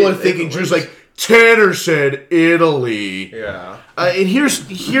while it. people are thinking Drew's like, Tanner said Italy. Yeah. And here's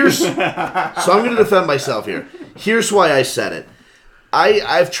so I'm going to defend myself here. Here's why I said it.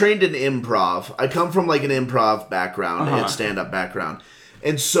 I've trained in improv. I come from like an improv background and stand-up background.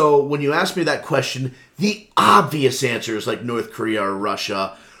 And so when you ask me that question, the obvious answer is like North Korea or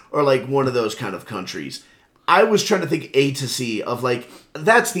Russia or like one of those kind of countries. I was trying to think A to C of like,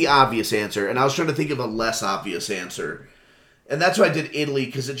 that's the obvious answer. And I was trying to think of a less obvious answer. And that's why I did Italy,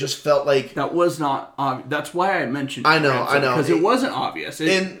 because it just felt like... That was not obvious. That's why I mentioned I know. Because it wasn't obvious.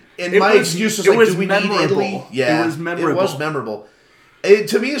 And my excuse was like, do we need Italy? Yeah, it was memorable. It was memorable.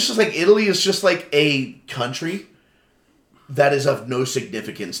 To me, it's just like Italy is just like a country that is of no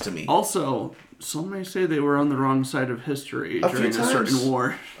significance to me. Also, some may say they were on the wrong side of history during a certain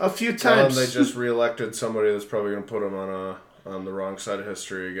war. A few And times. they just reelected somebody that's probably going to put them on the wrong side of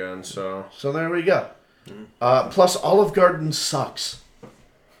history again. So there we go. Plus, Olive Garden sucks.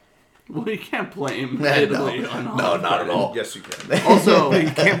 Well, you can't blame No. Italy on Olive No, not at Garden. all. yes, you can. Also,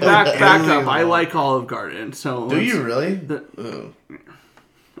 back up. I like Olive Garden. So Do you really?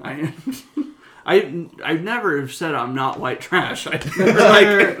 I've never said I'm not white trash. I never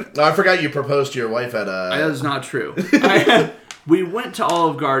like. No, I forgot you proposed to your wife at a... That is not true. We went to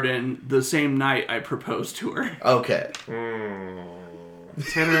Olive Garden the same night I proposed to her. Okay.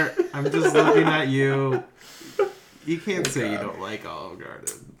 Tanner, I'm just looking at you. You can't say you don't like Olive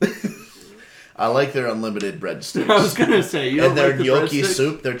Garden. I like their unlimited breadsticks. I was gonna say you And don't their like the gnocchi breadsticks?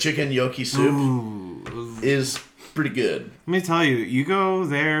 soup, their chicken gnocchi soup, Ooh. is pretty good. Let me tell you, you go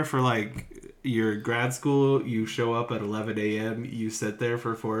there for like your grad school, you show up at 11 a.m., you sit there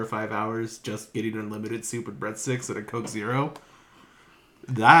for 4 or 5 hours just getting unlimited soup and breadsticks and a Coke Zero.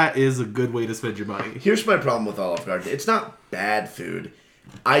 That is a good way to spend your money. Here's my problem with Olive Garden. It's not bad food.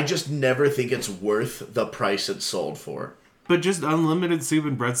 I just never think it's worth the price it's sold for. But just unlimited soup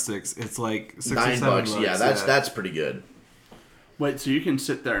and breadsticks, it's like $6 or $9. $7. Yeah, that's pretty good. Wait, so you can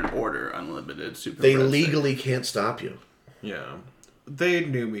sit there and order unlimited super They breadsticks? legally can't stop you. Yeah. They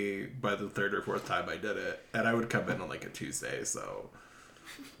knew me by the third or fourth time I did it, and I would come in on like a Tuesday, so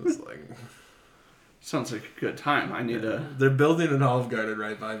it was like... Sounds like a good time. I need a... They're building an Olive Garden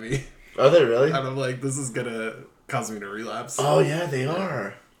right by me, Are they really? and I'm like, this is gonna cause me to relapse. Oh, yeah, they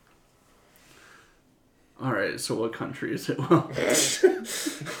are. All right, so what country is it? Well, we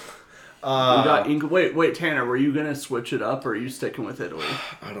got England. Wait, Tanner, were you gonna switch it up, or are you sticking with Italy?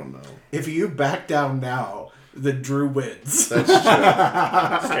 I don't know. If you back down now, then Drew wins. That's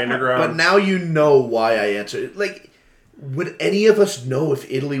true. Stand your ground. But now you know why I answered. Like, would any of us know if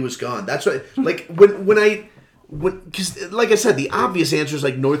Italy was gone? That's what. Like because like I said, the obvious answer is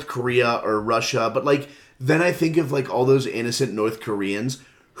like North Korea or Russia. But like then I think of like all those innocent North Koreans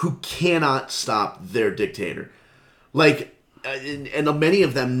who cannot stop their dictator. Like, and many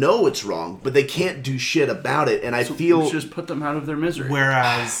of them know it's wrong, but they can't do shit about it. And I feel Let's just put them out of their misery.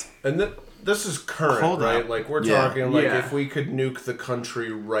 Whereas... And this is current, Hold right? up. Like, we're Yeah. talking, like, Yeah. if we could nuke the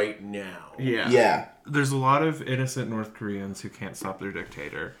country right now. yeah. There's a lot of innocent North Koreans who can't stop their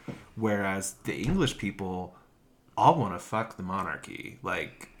dictator, whereas the English people all want to fuck the monarchy.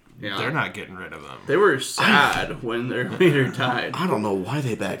 Like, Yeah. they're not getting rid of them. They were sad when their leader died. I don't know why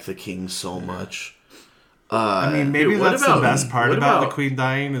they back the king so much. I mean, maybe dude, what that's about- the best part what about the about- Queen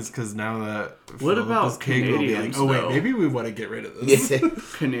dying is because now that What Philip about is king, will be like, Canadians, oh wait, though? maybe we want to get rid of this. Yeah.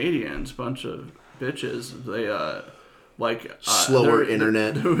 Canadians, bunch of bitches. They Slower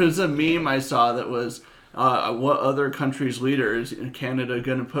internet. There was a meme I saw that was, what other countries' leaders in Canada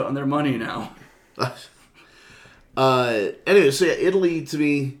gonna put on their money now? Anyway, so yeah, Italy to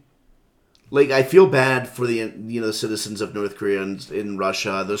me, like I feel bad for the the citizens of North Korea and in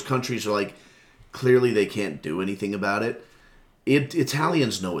Russia. Those countries are like clearly they can't do anything about it.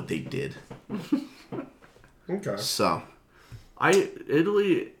 Italians know what they did, Okay. so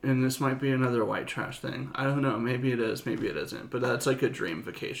Italy, and this might be another white trash thing. I don't know. Maybe it is. Maybe it isn't. But that's like a dream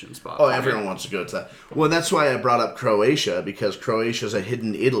vacation spot. oh, for me. everyone wants to go to that. Well, that's why I brought up Croatia because Croatia's a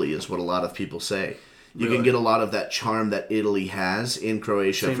hidden Italy, is what a lot of people say. You can Really? get a lot of that charm that Italy has in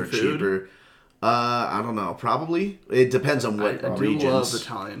Croatia Same for food? cheaper. I don't know. Probably it depends on I what do regions. love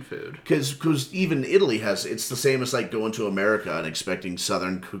Italian food. Because even Italy has, it's the same as like going to America and expecting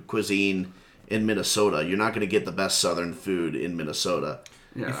Southern cuisine in Minnesota. You're not going to get the best Southern food in Minnesota.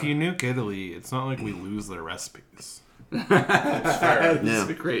 Yeah. If you nuke Italy, it's not like we lose their recipes. That's Yeah.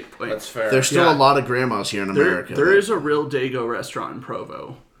 a great point. That's fair. There's still Yeah. a lot of grandmas here in America. There is a real Dago restaurant in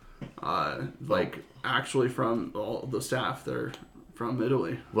Provo. Actually from all the staff, they're from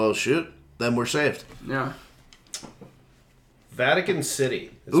Italy. Well, shoot. Then we're saved. Yeah. Vatican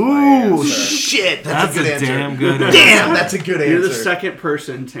City is my Ooh, answer. shit. That's That's, a good a answer. damn good answer. Damn, that's a good answer. You're the second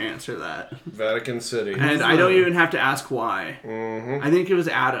person to answer that. Vatican City. And I don't even have to ask why. Mm-hmm. I think it was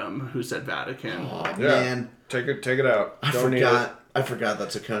Adam who said Vatican. Yeah. Man, Take it out. I Don't forgot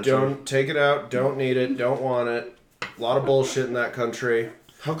that's a country. need it. Don't take it out. Don't need it. Don't want it. A lot of bullshit in that country.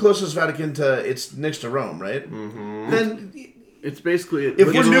 How close is Vatican to? It's next to Rome, right? Mm-hmm. Then It's basically... if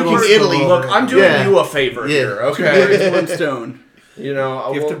we're Get a little nuking Italy, Look, I'm doing Yeah. you a favor Yeah. here, Two okay? birds, one stone. You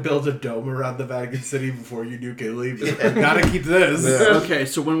know, You have to build a dome around the Vatican City before you nuke Italy. You gotta keep this. Okay,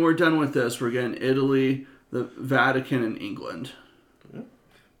 so when we're done with this, we're getting Italy, the Vatican, and England.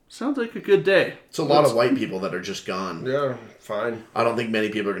 Sounds like a good day. it's a lot of white people that are just gone. yeah, fine. I don't think many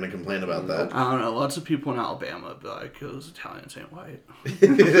people are going to complain about that. I don't know. Lots of people in Alabama be like, those Italians ain't white.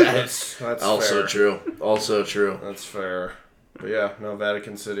 That's Also fair. true. Also true. That's fair. But yeah, no,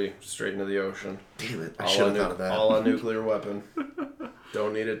 Vatican City, straight into the ocean. Damn it! I All should a have thought of that. All a nuclear weapon.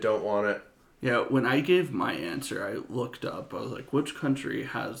 Don't need it, don't want it. Yeah, when I gave my answer, I looked up. I was like, which country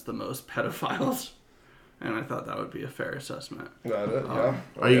has the most pedophiles? And I thought that would be a fair assessment. Got it, yeah.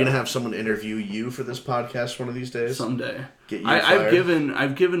 Are you gonna have someone interview you for this podcast one of these days? Someday. Get you I've fired?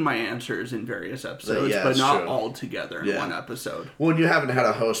 I've given my answers in various episodes, Yeah, but that's not true. all together in Yeah. one episode. Well, and you haven't had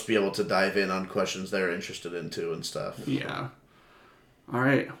a host be able to dive in on questions they're interested in too and stuff. Yeah. All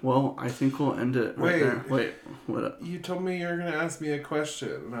right. Well, I think we'll end it right there. Wait. What? You told me you were going to ask me a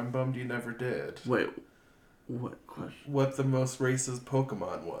question, and I'm bummed you never did. Wait. What question? What the most racist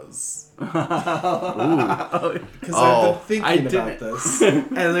Pokemon was. Because Oh, I've been thinking about this.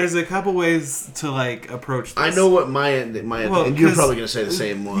 And there's a couple ways to, like, approach this. I know what my and you're probably going to say the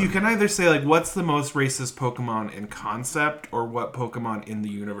same one. You can either say, like, what's the most racist Pokemon in concept, or what Pokemon in the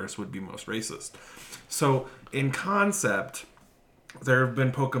universe would be most racist. So, in concept, there have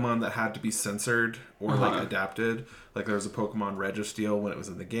been Pokemon that had to be censored or, like, adapted. Like, there was a Pokemon Registeel when it was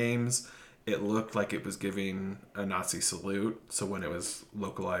in the games. It looked like it was giving a Nazi salute. So when it was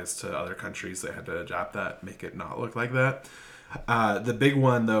localized to other countries, they had to adapt that, make it not look like that. The big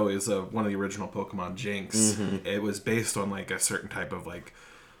one, though, is one of the original Pokemon, Jinx. Mm-hmm. It was based on, like, a certain type of, like,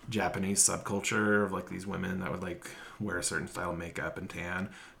 Japanese subculture of, like, these women that would, like, wear a certain style of makeup and tan.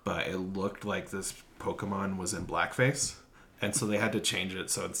 But it looked like this Pokemon was in blackface. And so they had to change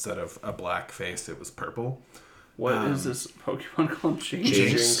it. So instead of a black face, it was purple. What is this Pokemon called? Jinx?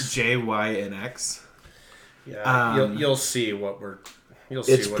 Jynx. Yeah, you'll see what we're. You'll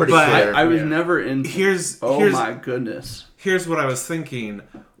see. It's what pretty it's clear. I was never in. Here's my goodness. Here's what I was thinking.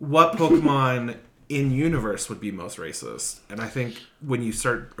 What Pokemon in universe would be most racist? And I think when you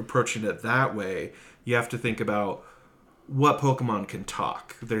start approaching it that way, you have to think about what Pokemon can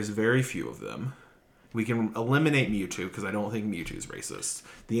talk. There's very few of them. We can eliminate Mewtwo because I don't think Mewtwo is racist.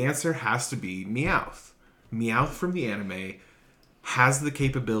 The answer has to be Meowth. Meowth from the anime has the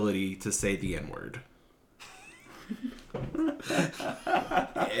capability to say the N-word.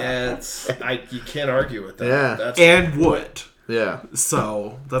 You can't argue with that. Yeah. And would. Yeah.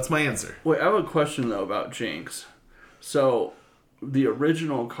 So, that's my answer. Wait, I have a question, though, about Jinx. So, the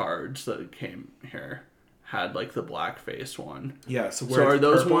original cards that came here had, like, the blackface one. Yeah, so are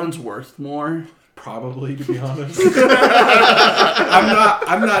those purple, ones worth more? Probably, to be honest. I'm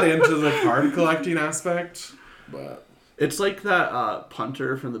not into the card collecting aspect, but it's like that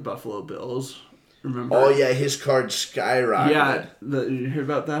punter from the Buffalo Bills. Remember? Oh yeah, his card skyrocketed. Yeah, you hear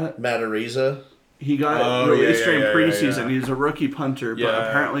about that? Matt Ariza. He got released during preseason. Yeah. He's a rookie punter, but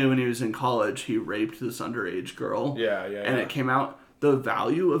apparently when he was in college, he raped this underage girl. And it came out. The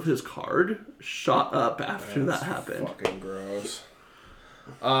value of his card shot up after that happened. Fucking gross.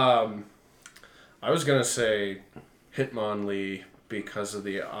 I was gonna say Hitmonlee because of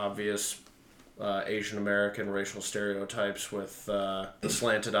the obvious Asian American racial stereotypes with the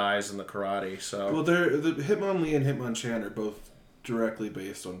slanted eyes and the karate. So well, the Hitmonlee and Hitmonchan are both directly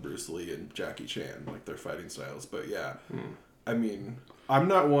based on Bruce Lee and Jackie Chan, like their fighting styles. But yeah, I mean, I'm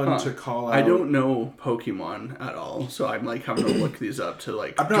not one to call out. I don't know Pokemon at all, so I'm like having to look these up to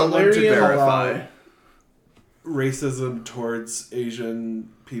like. I'm not one to verify racism towards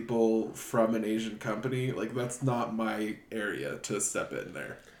Asian people from an Asian company. Like, that's not my area to step in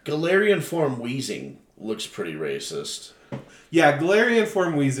there. Galarian form Weezing looks pretty racist. Yeah, Galarian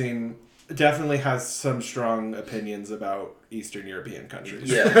form Weezing definitely has some strong opinions about Eastern European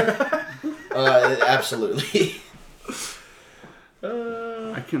countries. Yeah. Absolutely.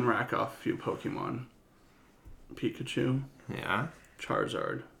 I can rack off a few Pokemon. Pikachu. Yeah.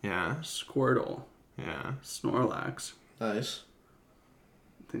 Charizard. Yeah. Squirtle. Yeah. Snorlax. Nice.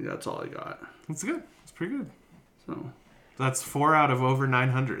 I think that's all I got. That's good. That's pretty good. So that's 4 out of over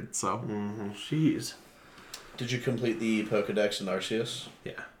 900. So. Jeez. Did you complete the Pokedex in Arceus?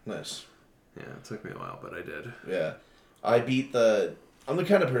 Yeah. Nice. Yeah, it took me a while, but I did. Yeah. I'm the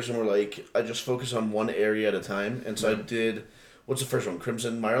kind of person where, like, I just focus on one area at a time. And so I did, what's the first one?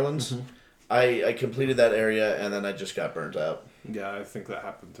 Crimson Mirelands? Mm-hmm. I completed that area, and then I just got burnt out. Yeah, I think that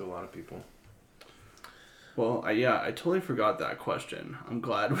happened to a lot of people. Well, I totally forgot that question. I'm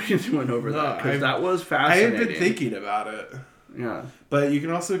glad we went over that, because that was fascinating. I had been thinking about it. Yeah. But you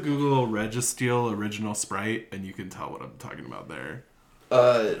can also Google Registeel original sprite, and you can tell what I'm talking about there.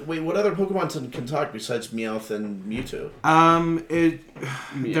 Wait, what other Pokemon can talk besides Meowth and Mewtwo?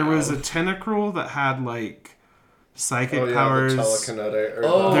 There was a Tentacruel that had, like, psychic powers. Telekinetic.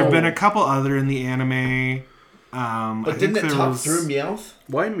 There have been a couple other in the anime. But didn't it talk through Meowth?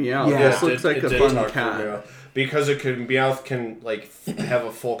 Why Meowth? Yeah, this looks like a fun cat. Because Meowth can, like, have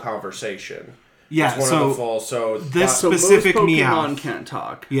a full conversation. Yeah, it's one of the full, this specific most Pokemon Meowth can't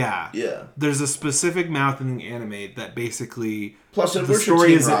talk. Yeah. Yeah. There's a specific Meowth in the anime that basically... Plus, the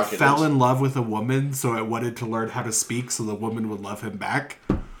story is it fell in love with a woman, so it wanted to learn how to speak so the woman would love him back.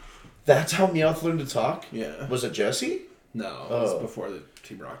 That's how Meowth learned to talk? Yeah. Was it Jessie? No, it was before the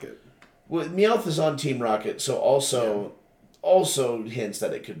Team Rocket. Well, Meowth is on Team Rocket, so also hints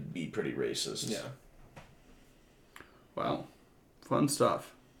that it could be pretty racist. Yeah. Wow. Fun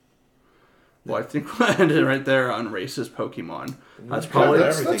stuff. Well, I think we'll end it right there on racist Pokemon. That's probably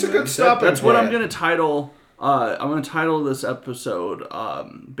That's a good stop. That's what I'm gonna title. I'm gonna title this episode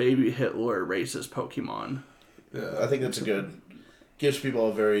 "Baby Hitler Racist Pokemon." Yeah, I think that's a good. Gives people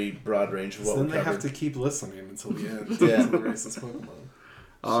a very broad range of what Then we they have covered. to keep listening until the end. Yeah. The racist Pokemon.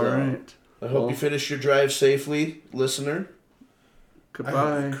 All right. I hope you finish your drive safely, listener.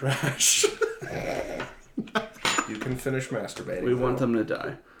 Goodbye. Crash. You can finish masturbating. We want them to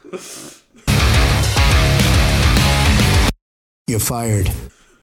die. You're fired.